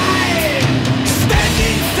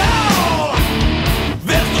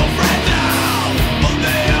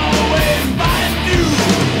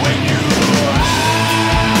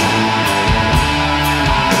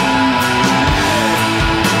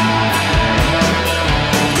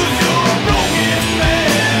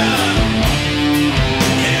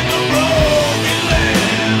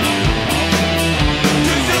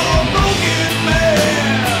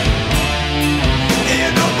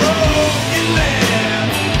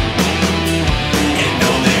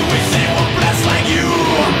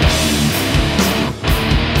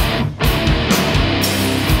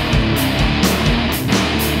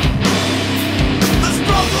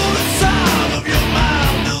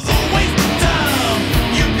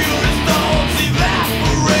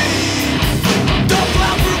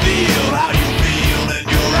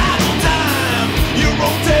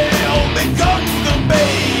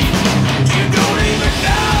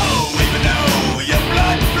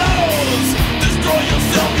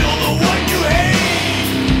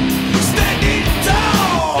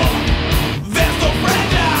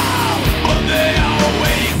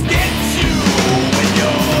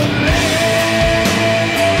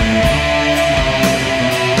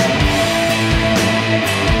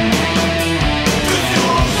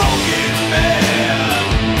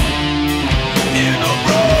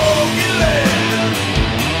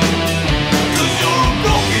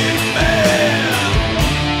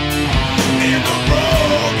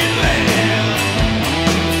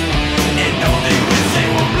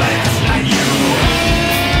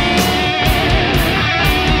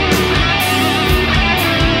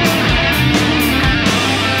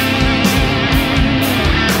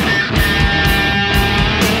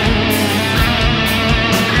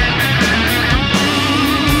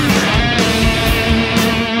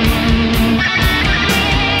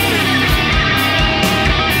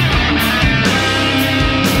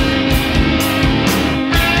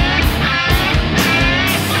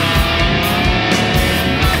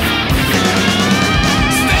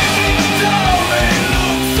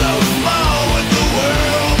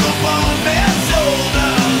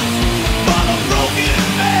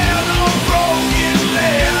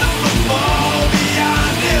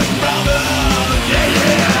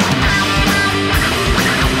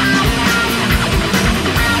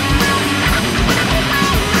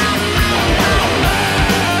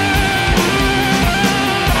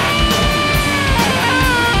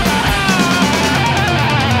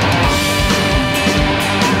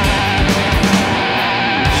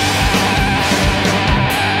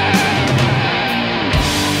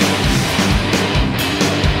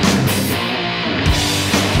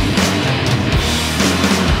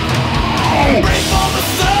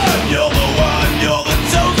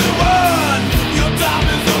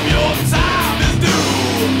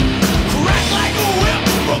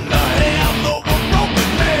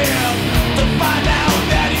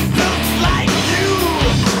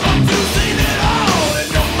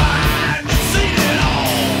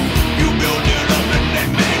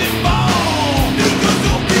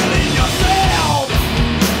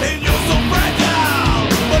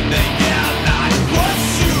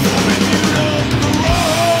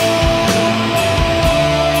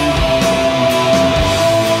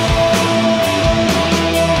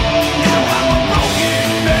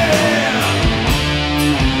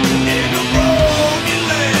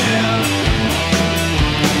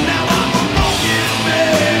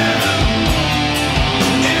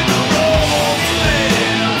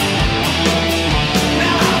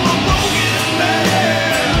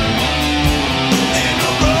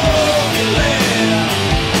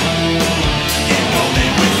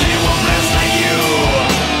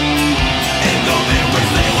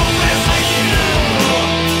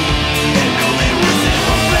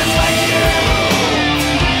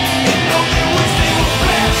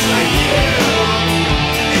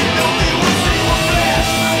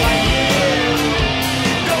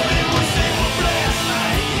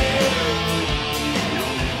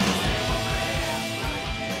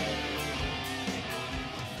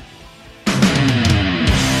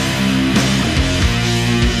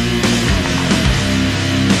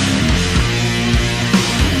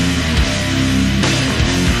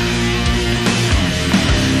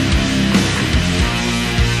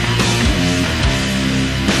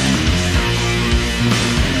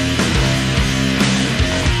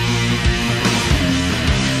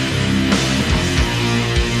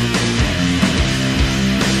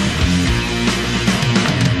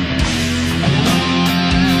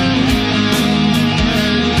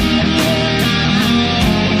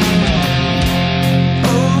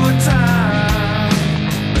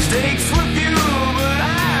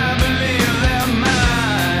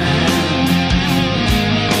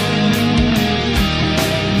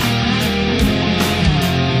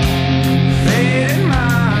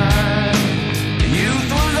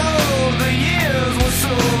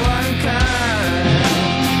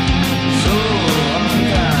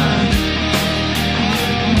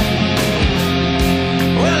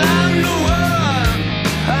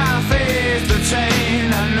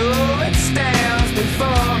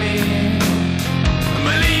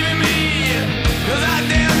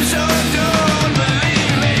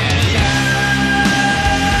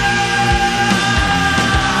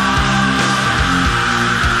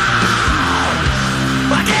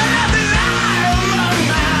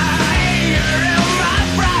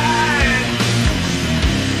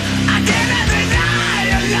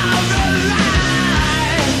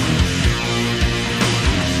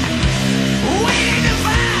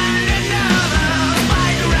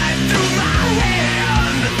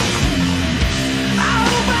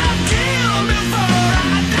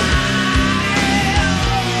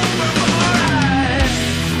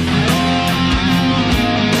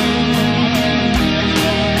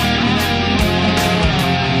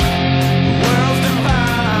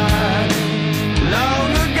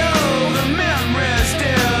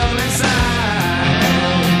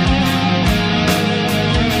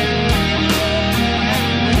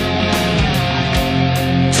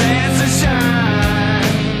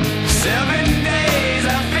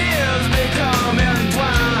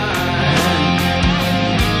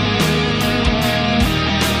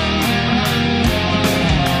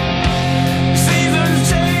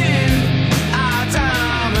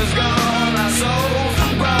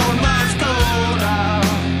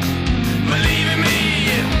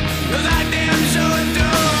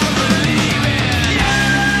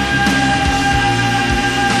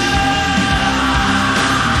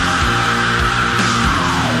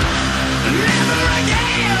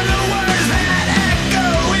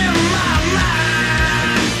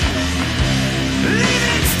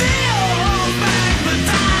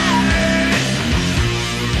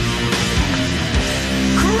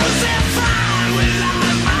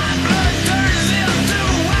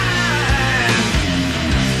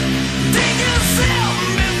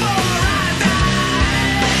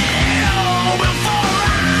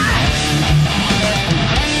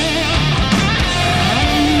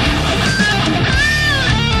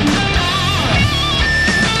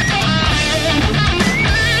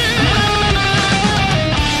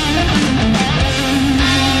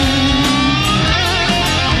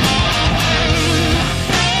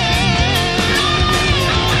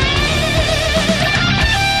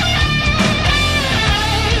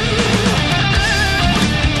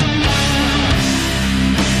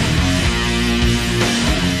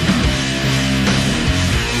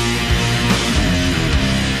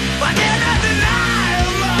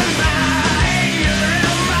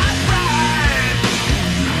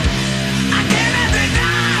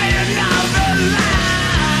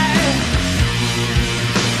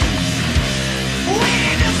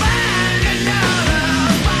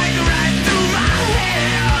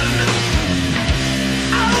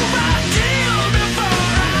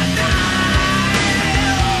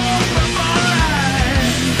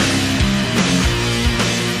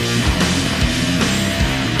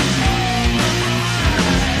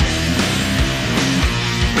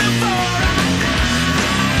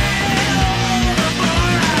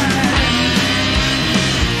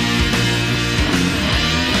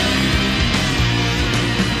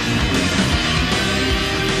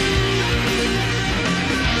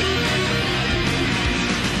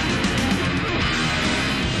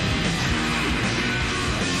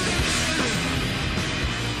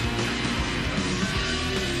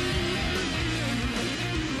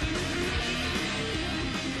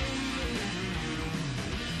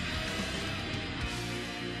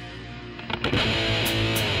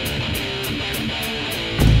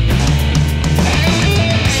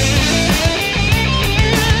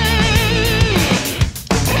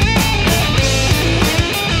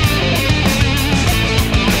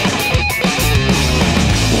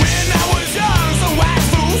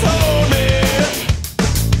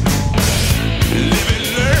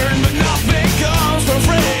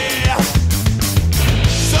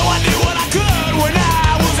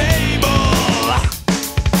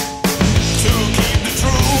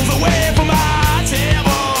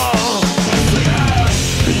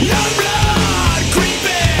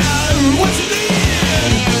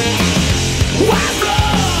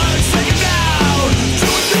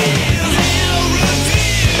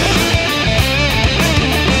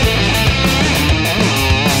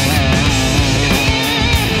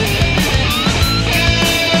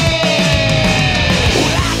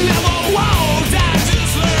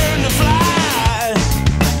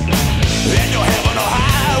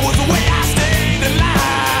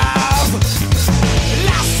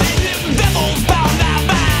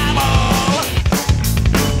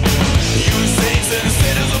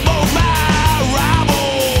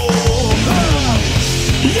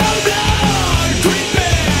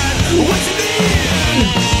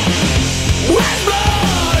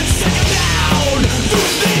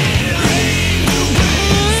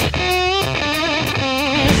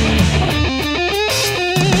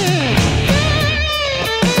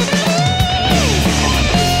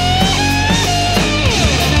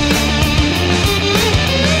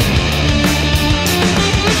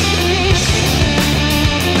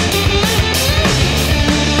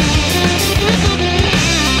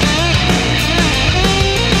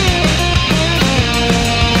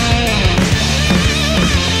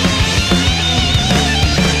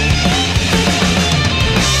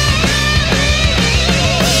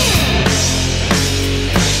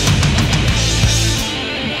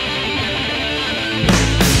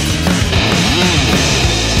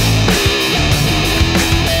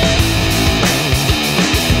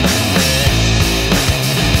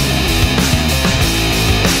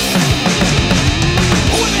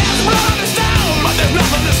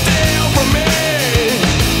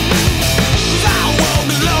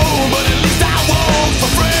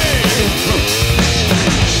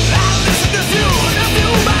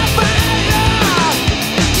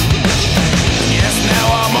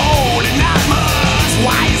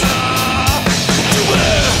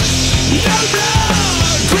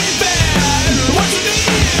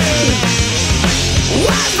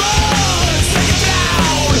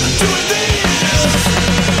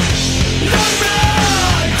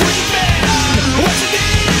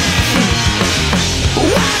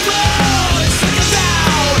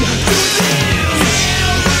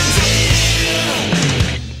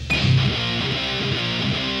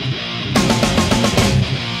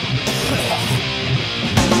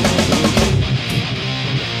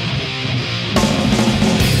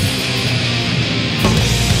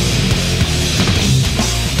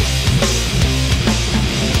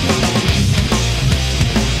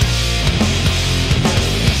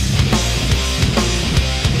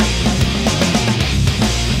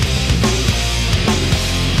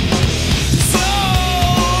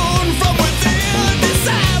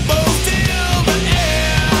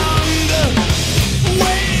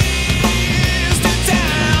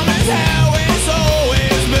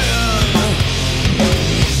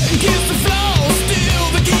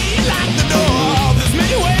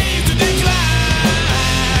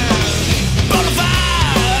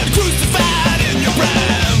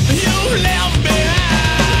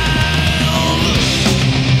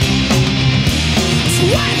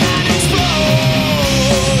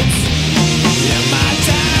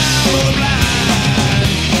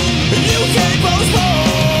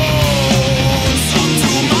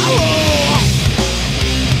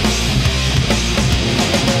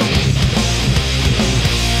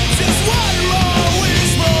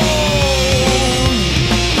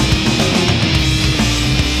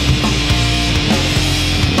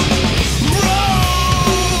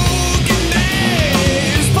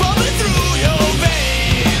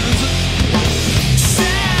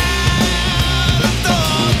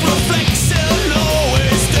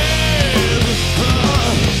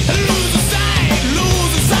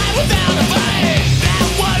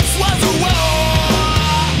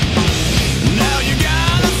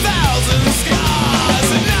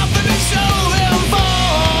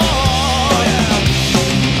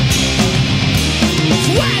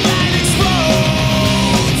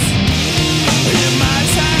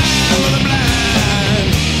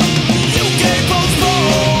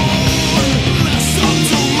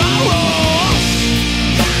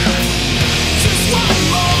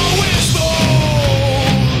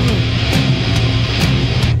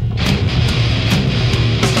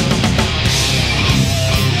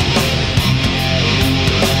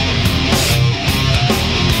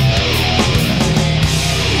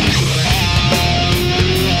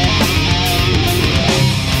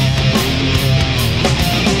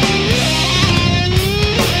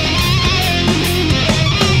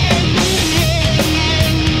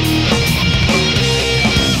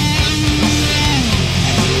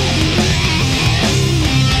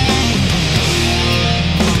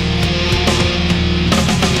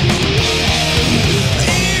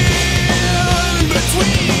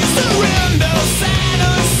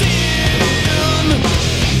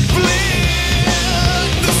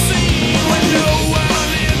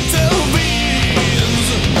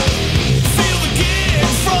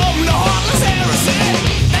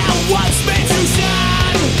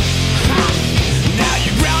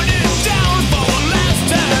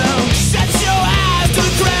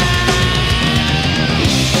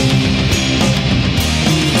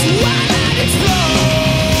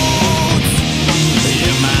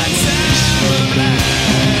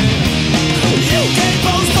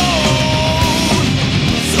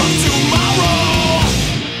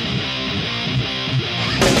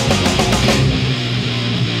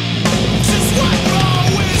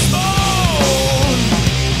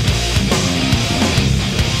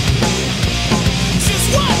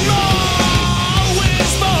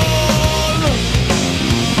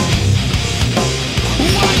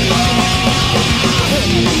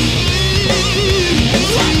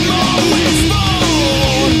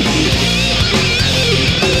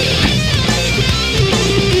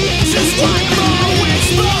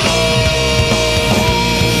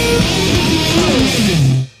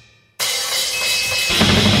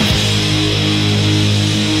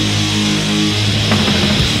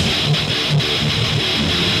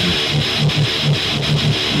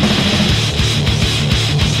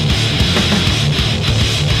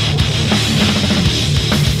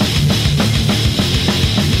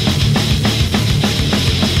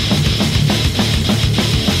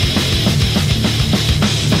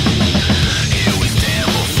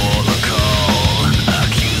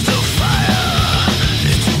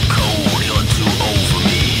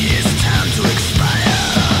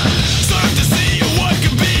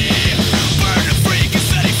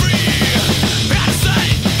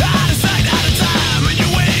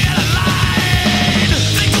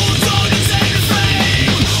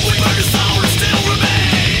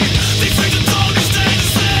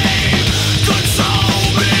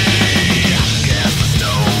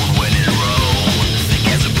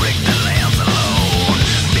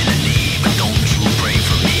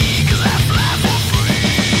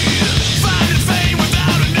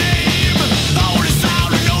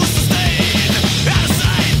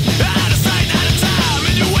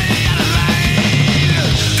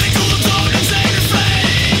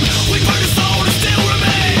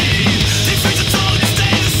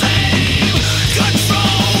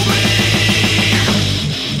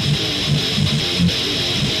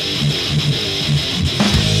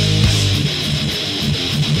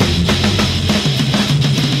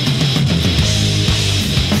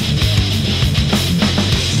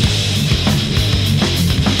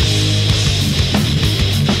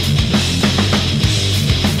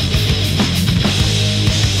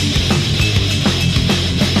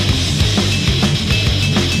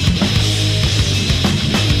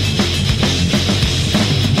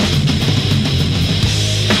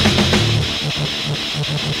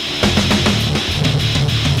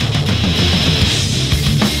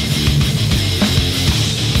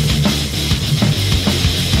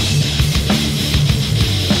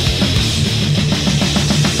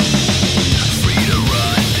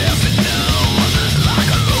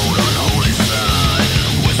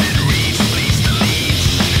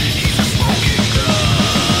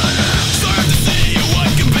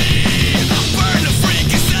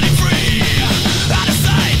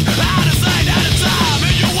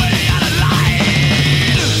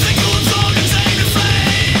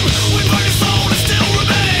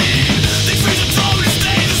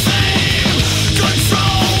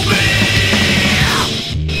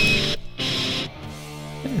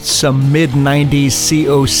Some mid-90s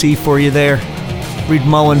C.O.C. for you there. Reed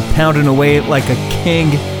Mullin pounding away like a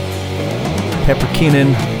king. Pepper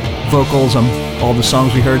Keenan vocals on all the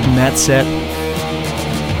songs we heard in that set.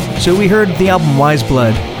 So we heard the album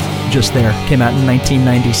Wiseblood just there. Came out in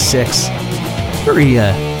 1996. Very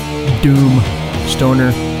doom,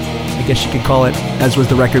 stoner, I guess you could call it, as was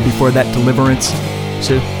the record before that, Deliverance.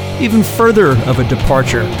 So even further of a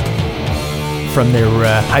departure from their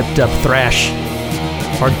hyped up thrash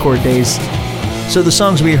hardcore days. So the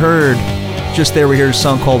songs we heard, just there we heard a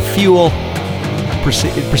song called Fuel,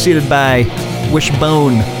 preceded by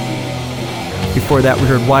Wishbone. Before that we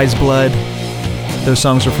heard Wiseblood. Those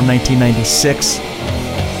songs are from 1996.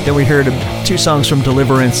 Then we heard 2 songs from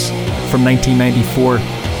Deliverance from 1994.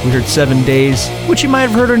 We heard 7 Days, which you might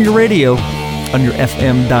have heard on your radio, on your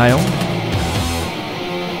FM dial.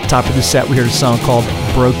 Top of the set we heard a song called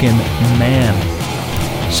Broken Man.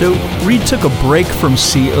 So Reed took a break from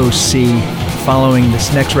C.O.C. following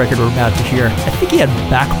this next record we're about to hear. I think he had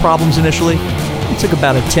back problems initially. He took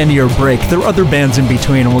about a 10-year break. There were other bands in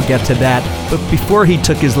between, and we'll get to that. But before he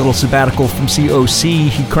took his little sabbatical from C.O.C.,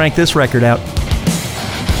 he cranked this record out.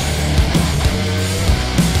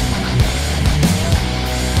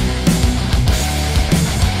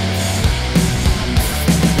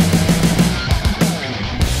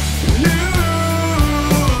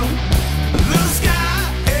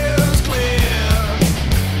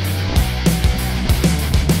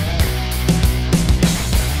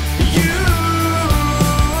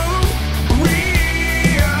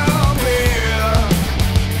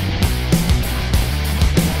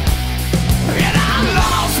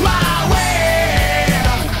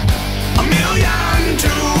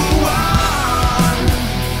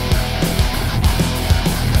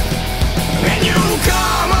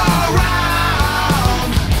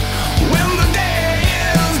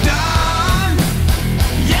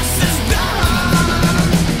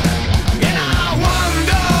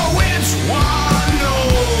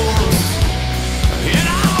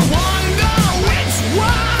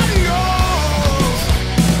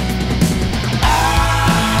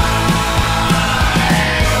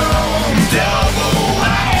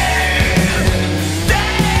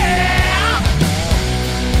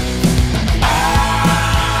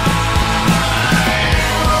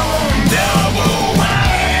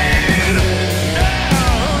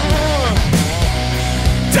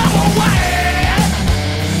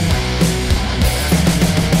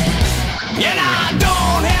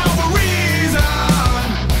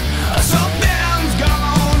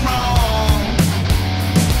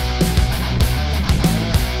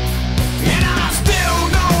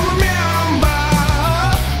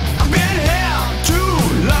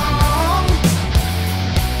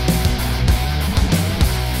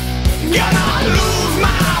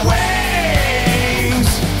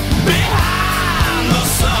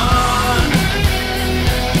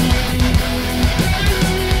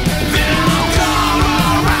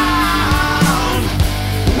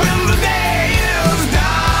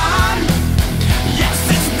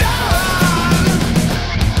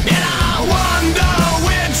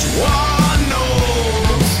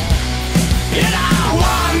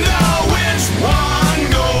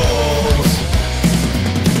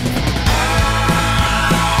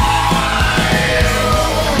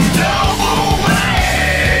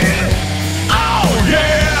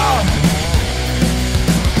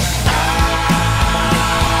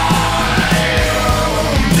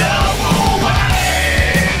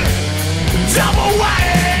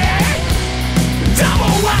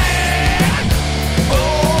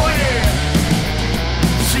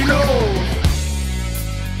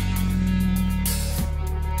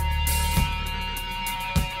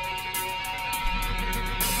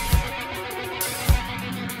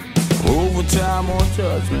 Time on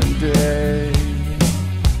Judgment Day,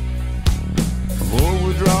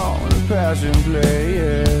 overdrawn and passion play.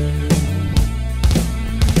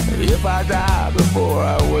 If I die before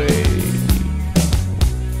I wait,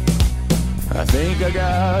 I think I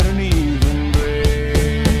got an even break.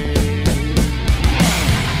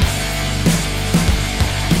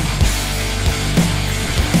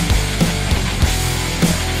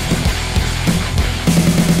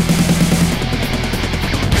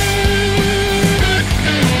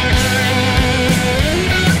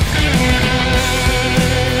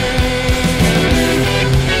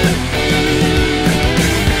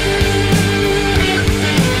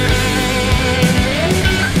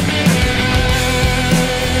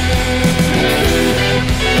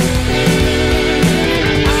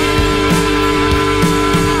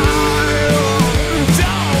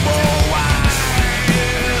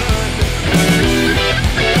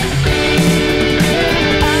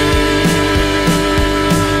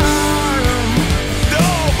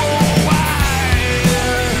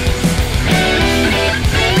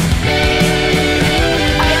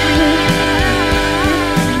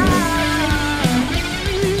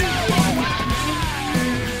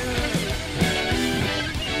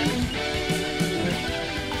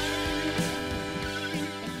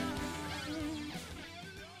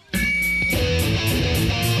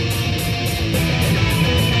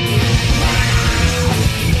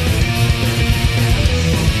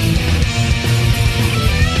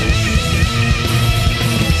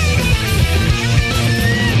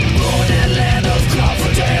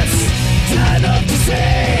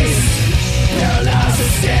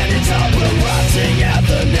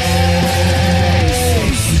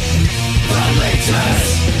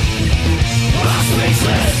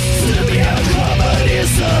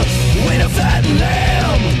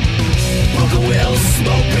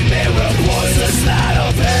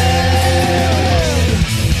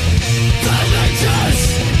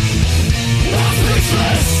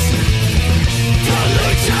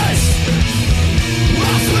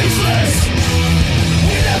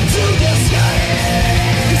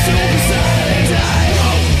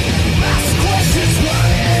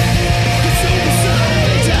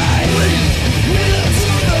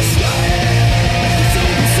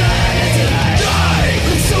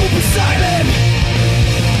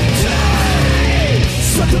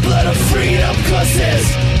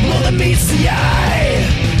 that meets the eye.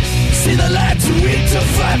 See the land too weak to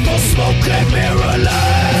fight for smoke and mirror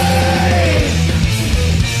light.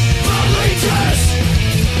 The leeches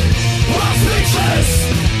are speechless.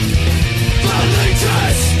 The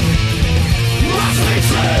leeches are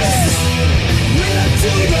speechless. We look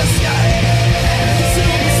to the sky.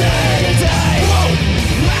 Suicide and die. Whoa.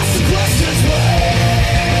 Ask the questions why.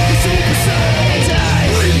 Suicide and die.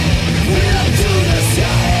 We look to the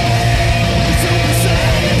sky.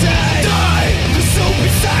 Suicide and die. Die. The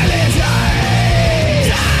suicide and die.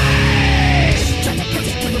 Die.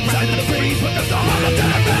 Try to breathe, but there's no harm to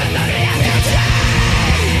the man that he has to die.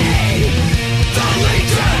 The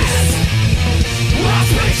leeches are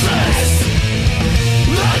speechless.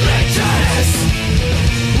 The leeches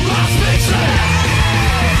are speechless.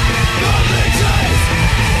 The leeches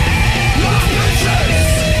are speechless.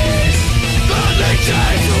 The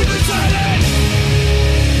leeches will be silent.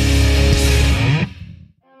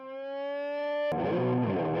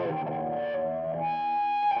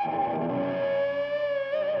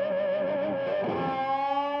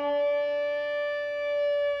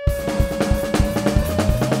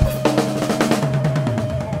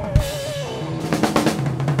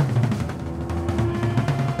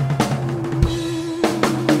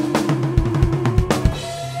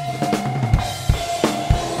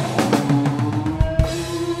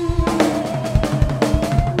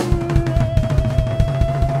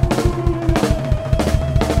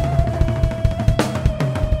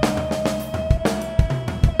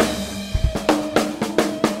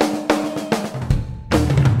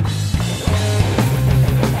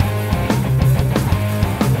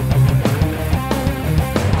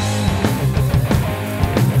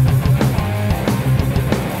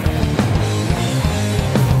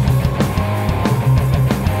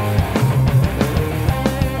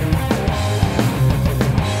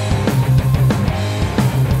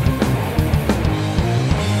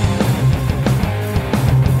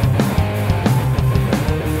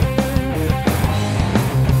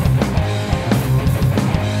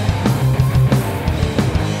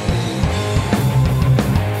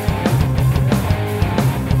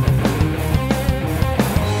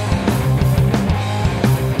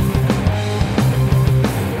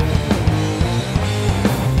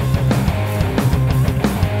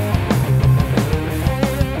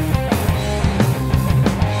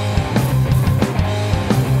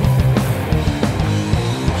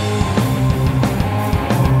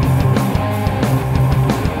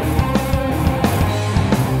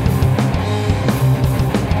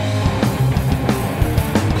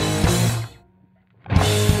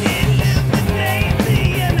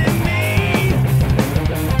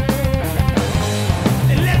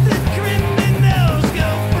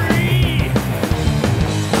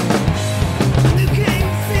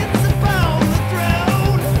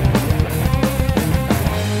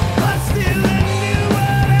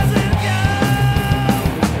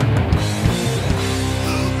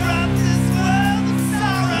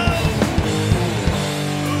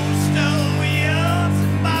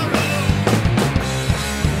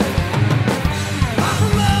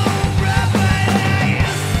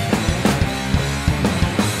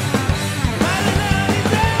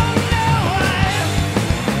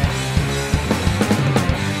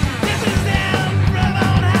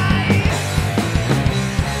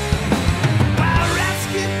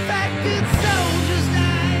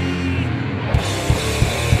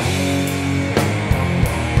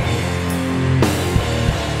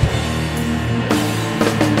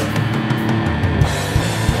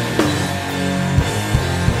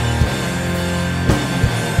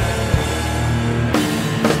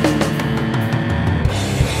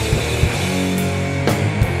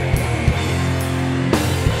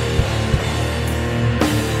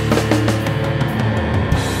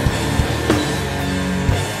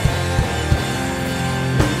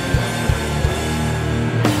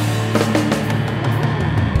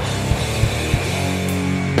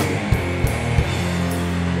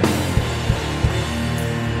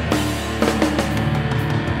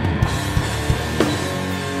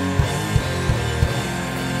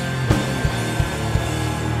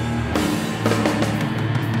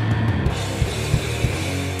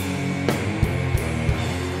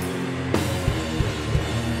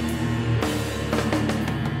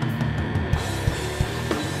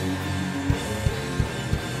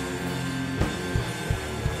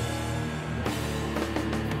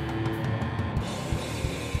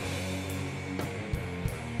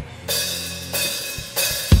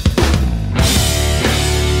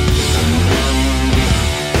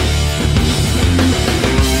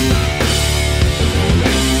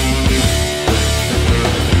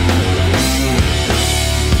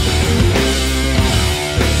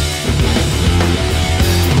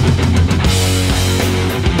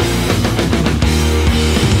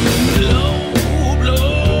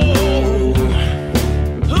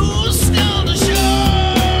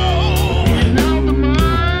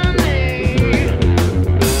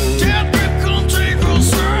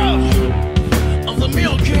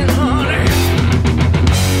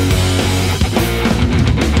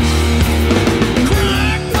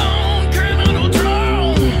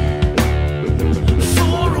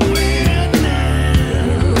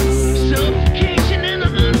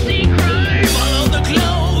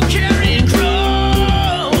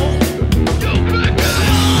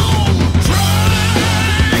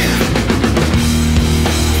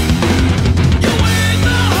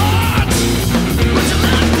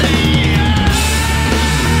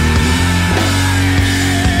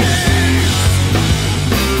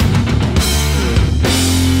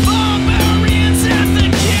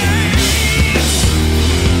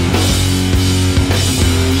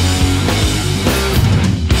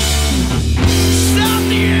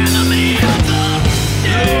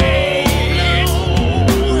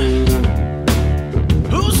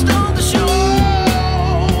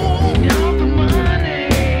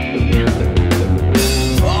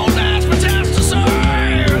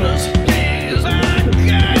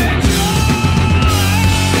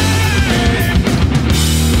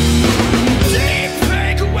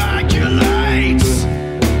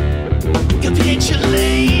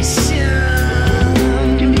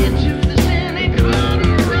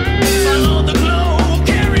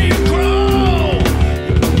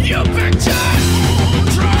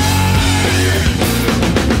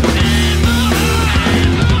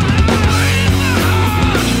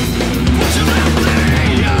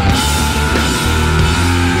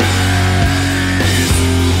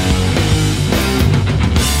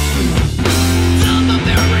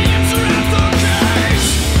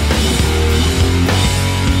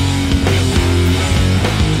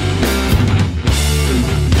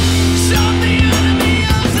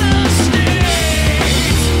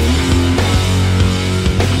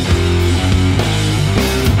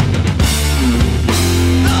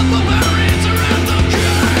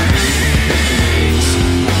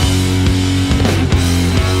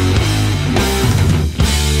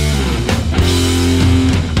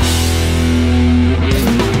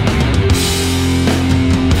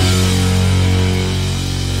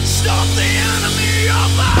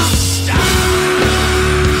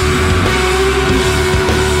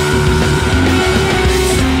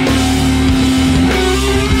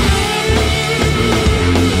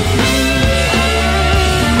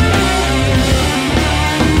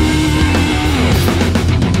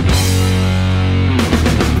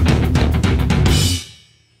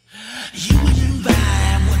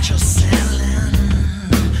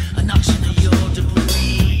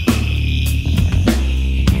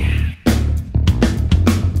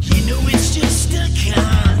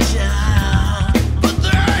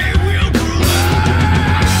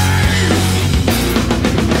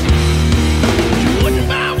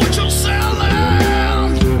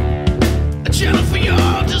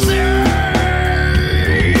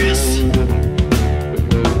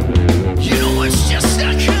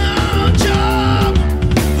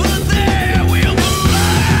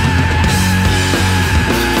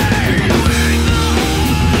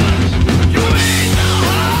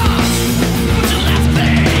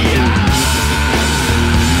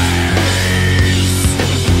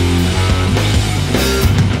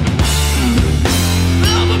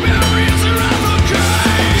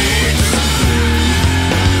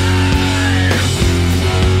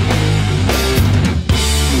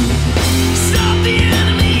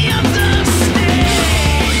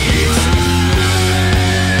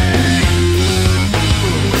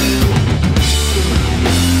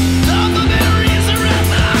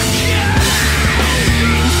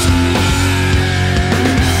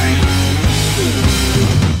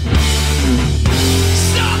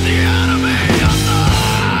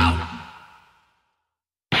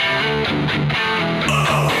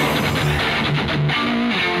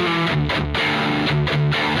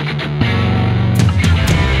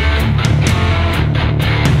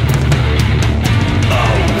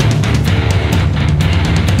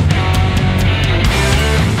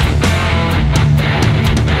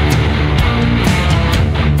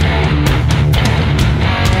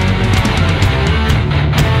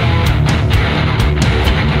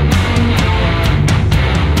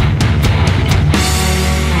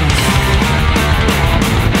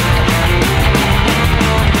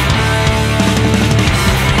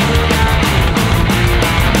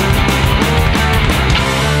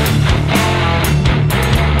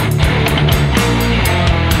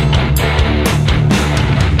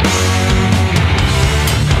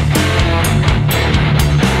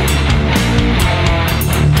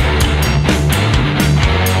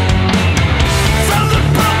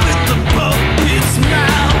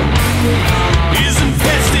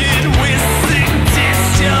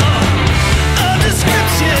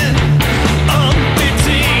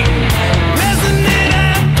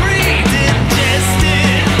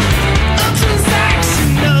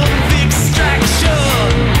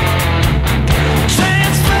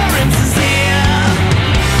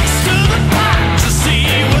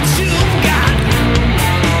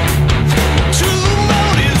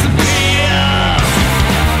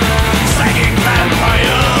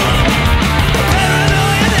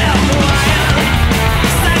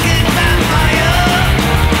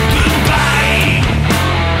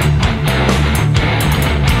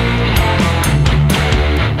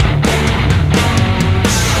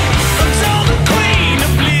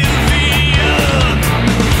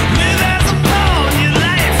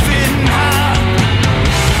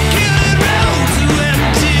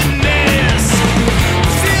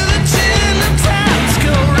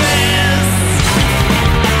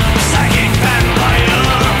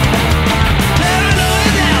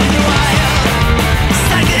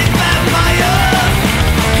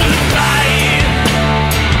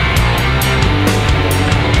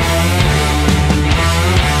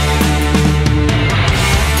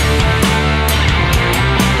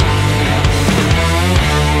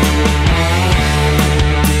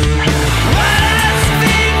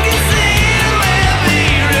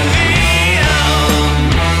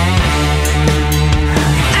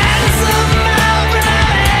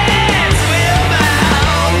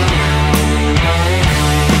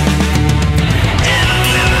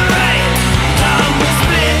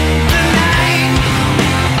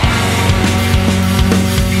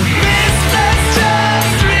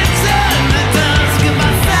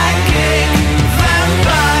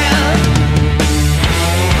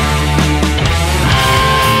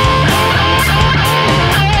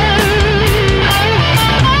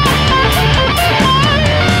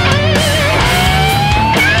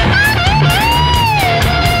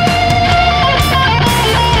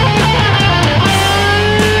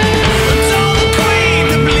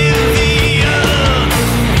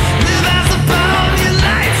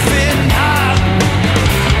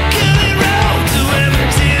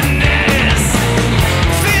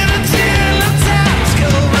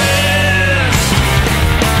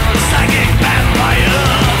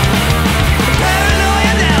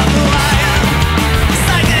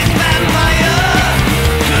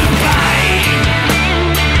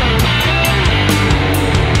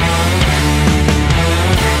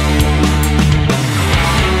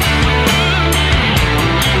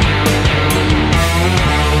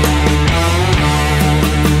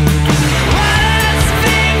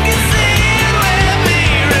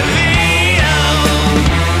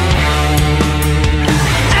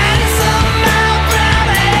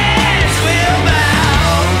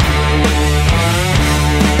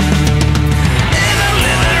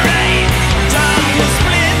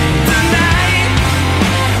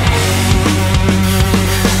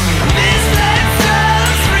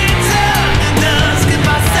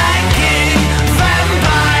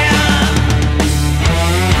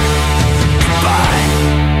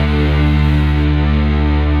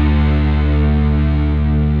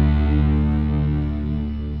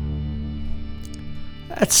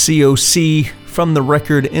 That's C.O.C. from the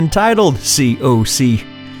record entitled C.O.C.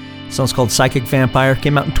 The song's called Psychic Vampire,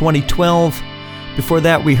 came out in 2012. Before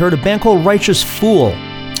that, we heard a band called Righteous Fool.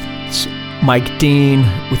 It's Mike Dean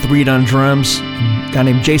with Reed on drums, a guy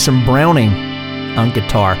named Jason Browning on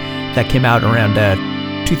guitar. That came out around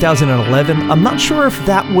 2011. I'm not sure if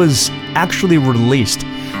that was actually released.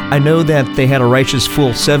 I know that they had a Righteous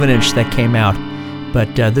Fool 7-inch that came out,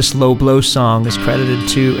 but this Low Blow song is credited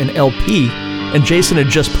to an LP, and Jason had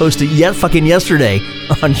just posted fucking yesterday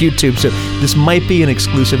on YouTube, so this might be an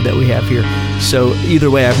exclusive that we have here. So either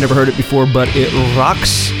way, I've never heard it before, but it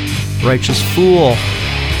rocks. Righteous Fool.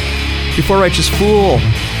 Before Righteous Fool,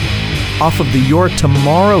 off of the Your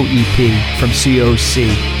Tomorrow EP from C.O.C.,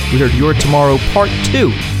 we heard Your Tomorrow Part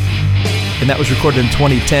 2, and that was recorded in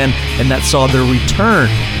 2010, and that saw the return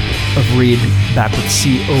of Reed back with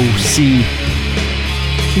C.O.C.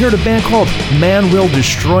 We heard a band called Man Will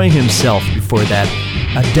Destroy Himsel before that,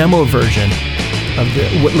 a demo version of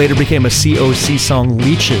what later became a C.O.C. song,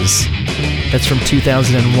 Leeches. That's from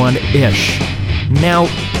 2001-ish. Now,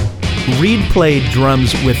 Reed played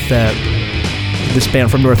drums with this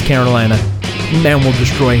band from North Carolina, Man Will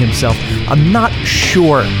Destroy Himsel. I'm not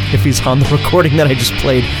sure if he's on the recording that I just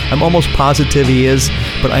played. I'm almost positive he is,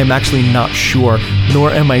 but I'm actually not sure, nor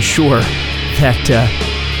am I sure that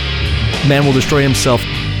Man Will Destroy Himsel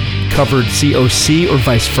covered C.O.C. or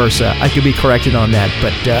vice versa. I could be corrected on that,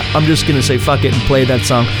 but I'm just going to say fuck it and play that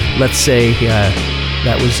song. Let's say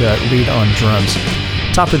that was Reed on drums.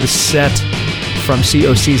 Top of the set from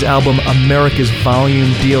C.O.C.'s album America's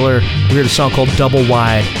Volume Dealer, we heard a song called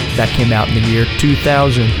Doublewide. That came out in the year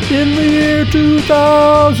 2000. In the year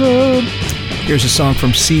 2000! Here's a song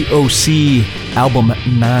from C.O.C. album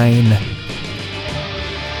 9.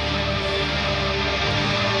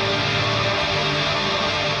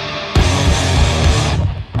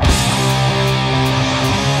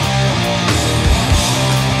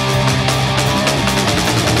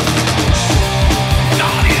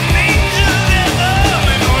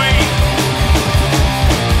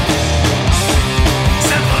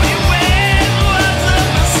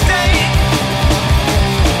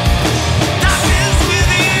 Darkness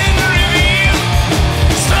within reveal,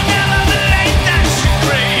 strung out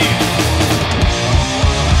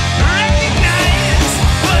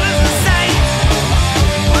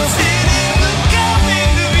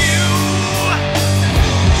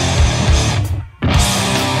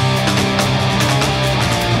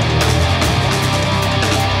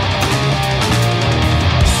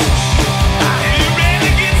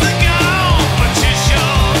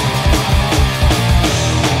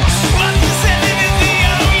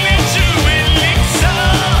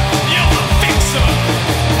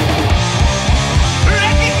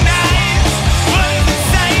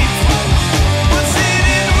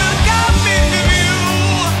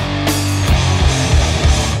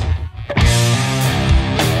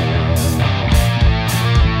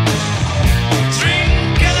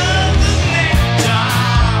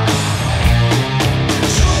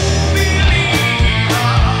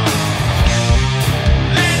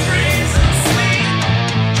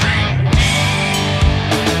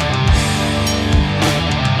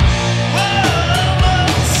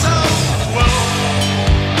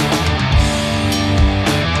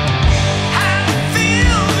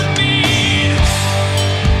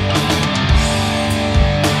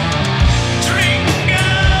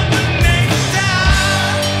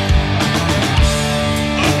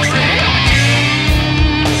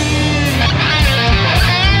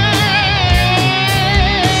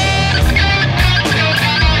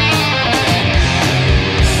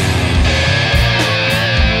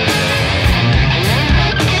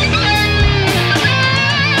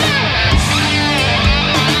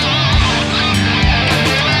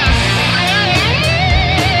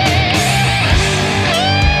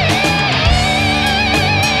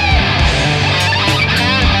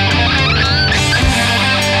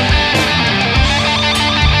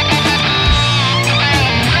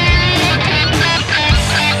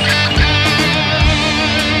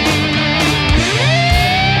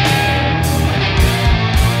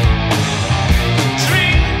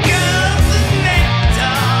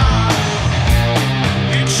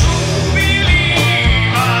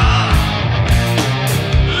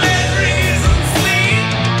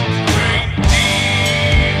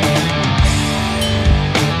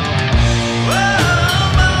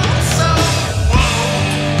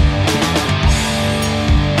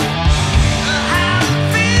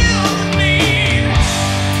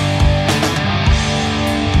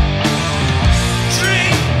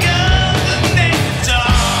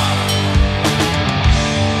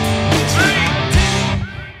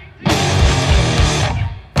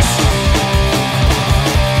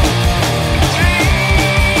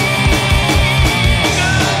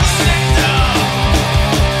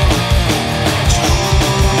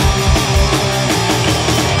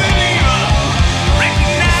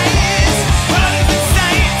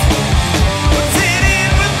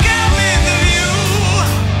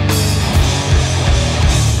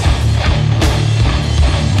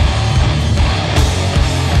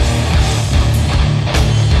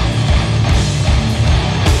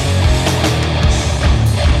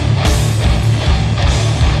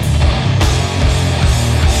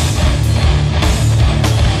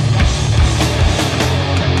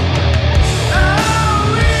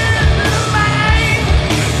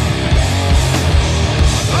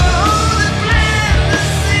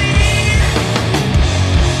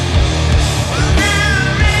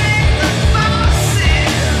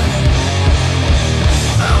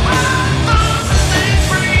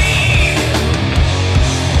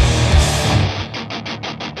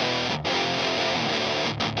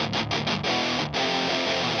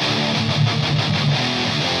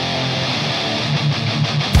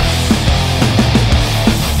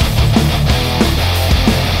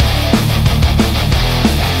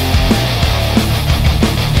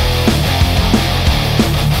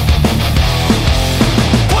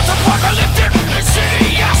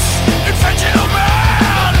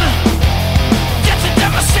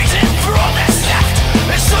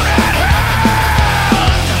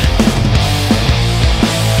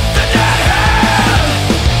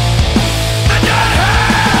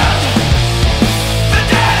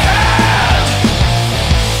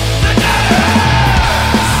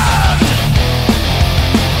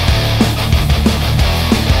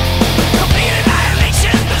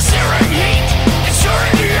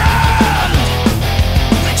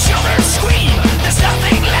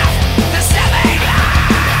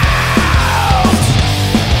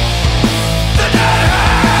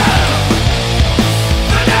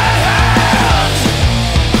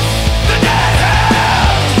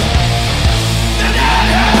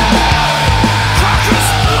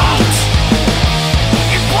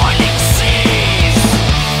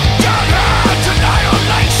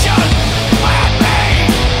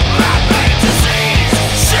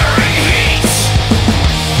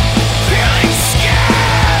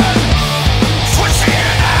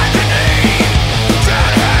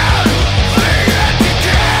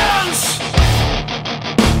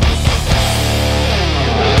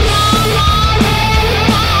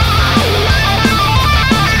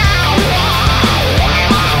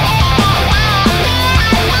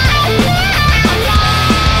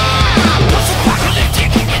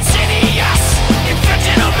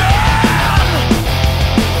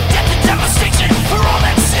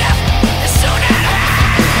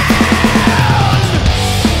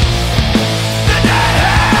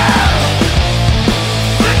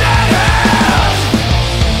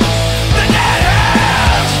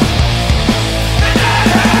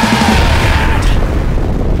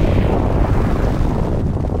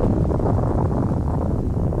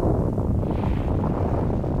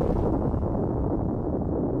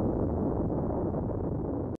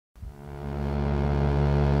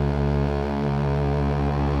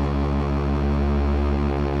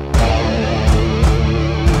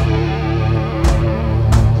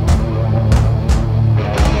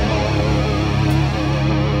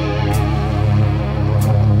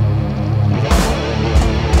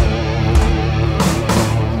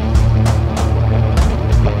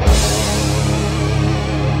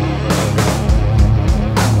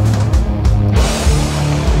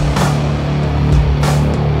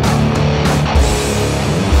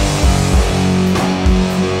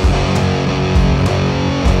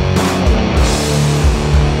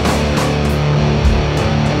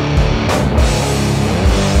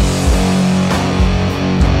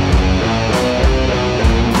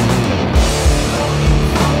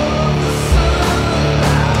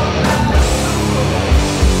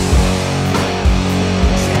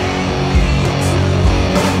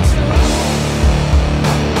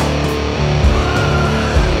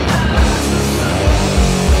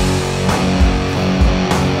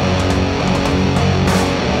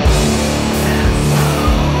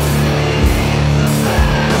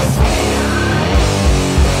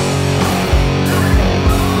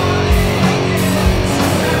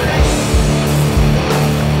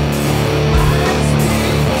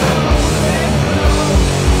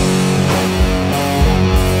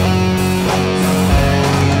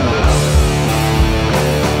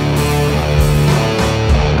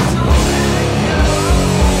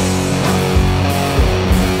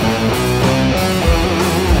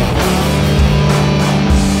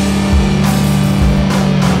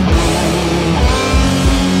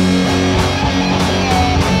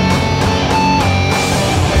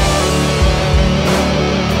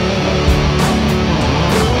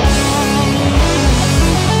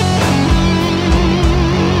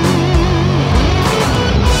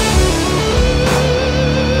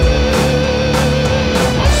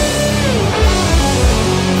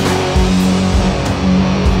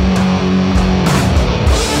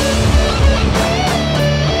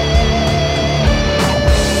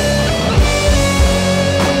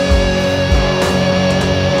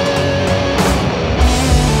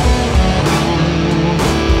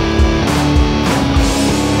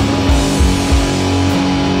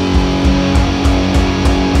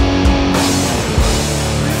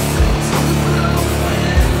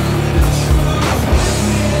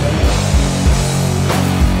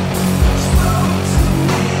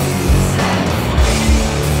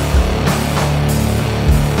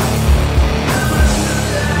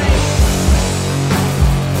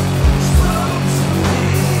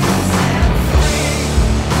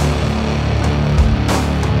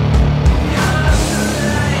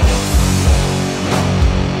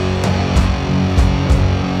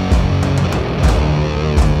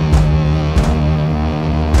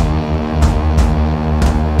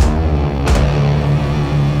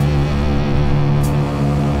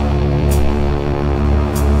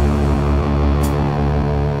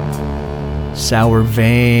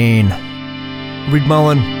Sourvein. Reed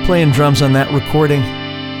Mullin playing drums on that recording.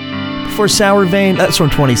 Before Sourvein, that's from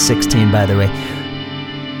 2016, by the way,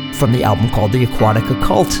 from the album called The Aquatic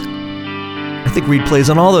Occult. I think Reed plays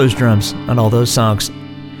on all those drums, on all those songs.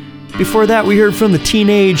 Before that, we heard from the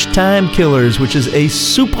Teenage Time Killers, which is a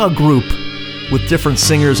super group with different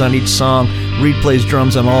singers on each song. Reed plays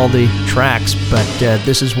drums on all the tracks, but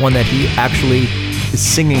this is one that he actually is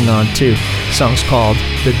singing on too. The song's called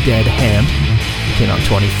The Dead Hand. It came out in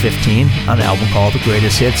 2015 on an album called The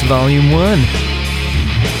Greatest Hits Volume 1.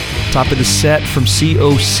 Top of the set from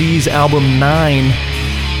C.O.C's album 9.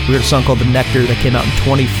 We heard a song called The Nectar that came out in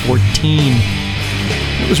 2014.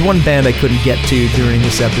 It was one band I couldn't get to during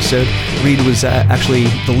this episode. Reed was actually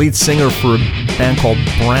the lead singer for a band called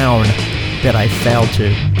Brown that I failed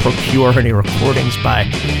to procure any recordings by.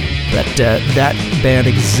 But that band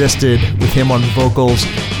existed with him on vocals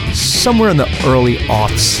somewhere in the early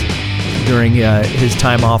aughts during his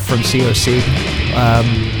time off from C.O.C.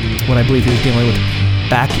 When I believe he was dealing with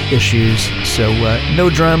back issues. So no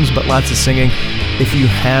drums, but lots of singing. If you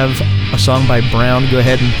have a song by Brown, go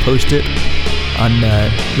ahead and post it on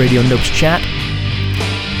Radio Nope's chat.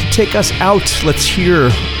 To take us out, let's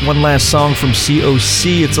hear one last song from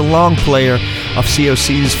C.O.C. It's a long player off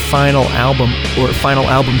C.O.C's final album, or final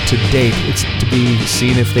album to date. It's to be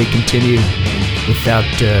seen if they continue without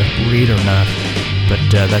Reed or not, but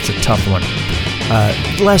that's a tough one.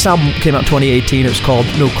 The last album came out in 2018. It was called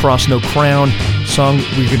No Cross, No Crown. The song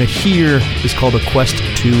we're going to hear is called A Quest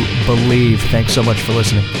to Believe. Thanks so much for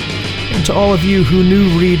listening. And to all of you who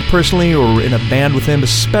knew Reed personally or were in a band with him,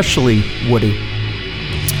 especially Woody,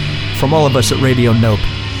 from all of us at Radio Nope,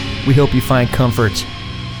 we hope you find comfort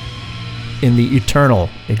in the eternal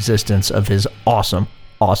existence of his awesome,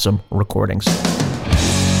 awesome recordings.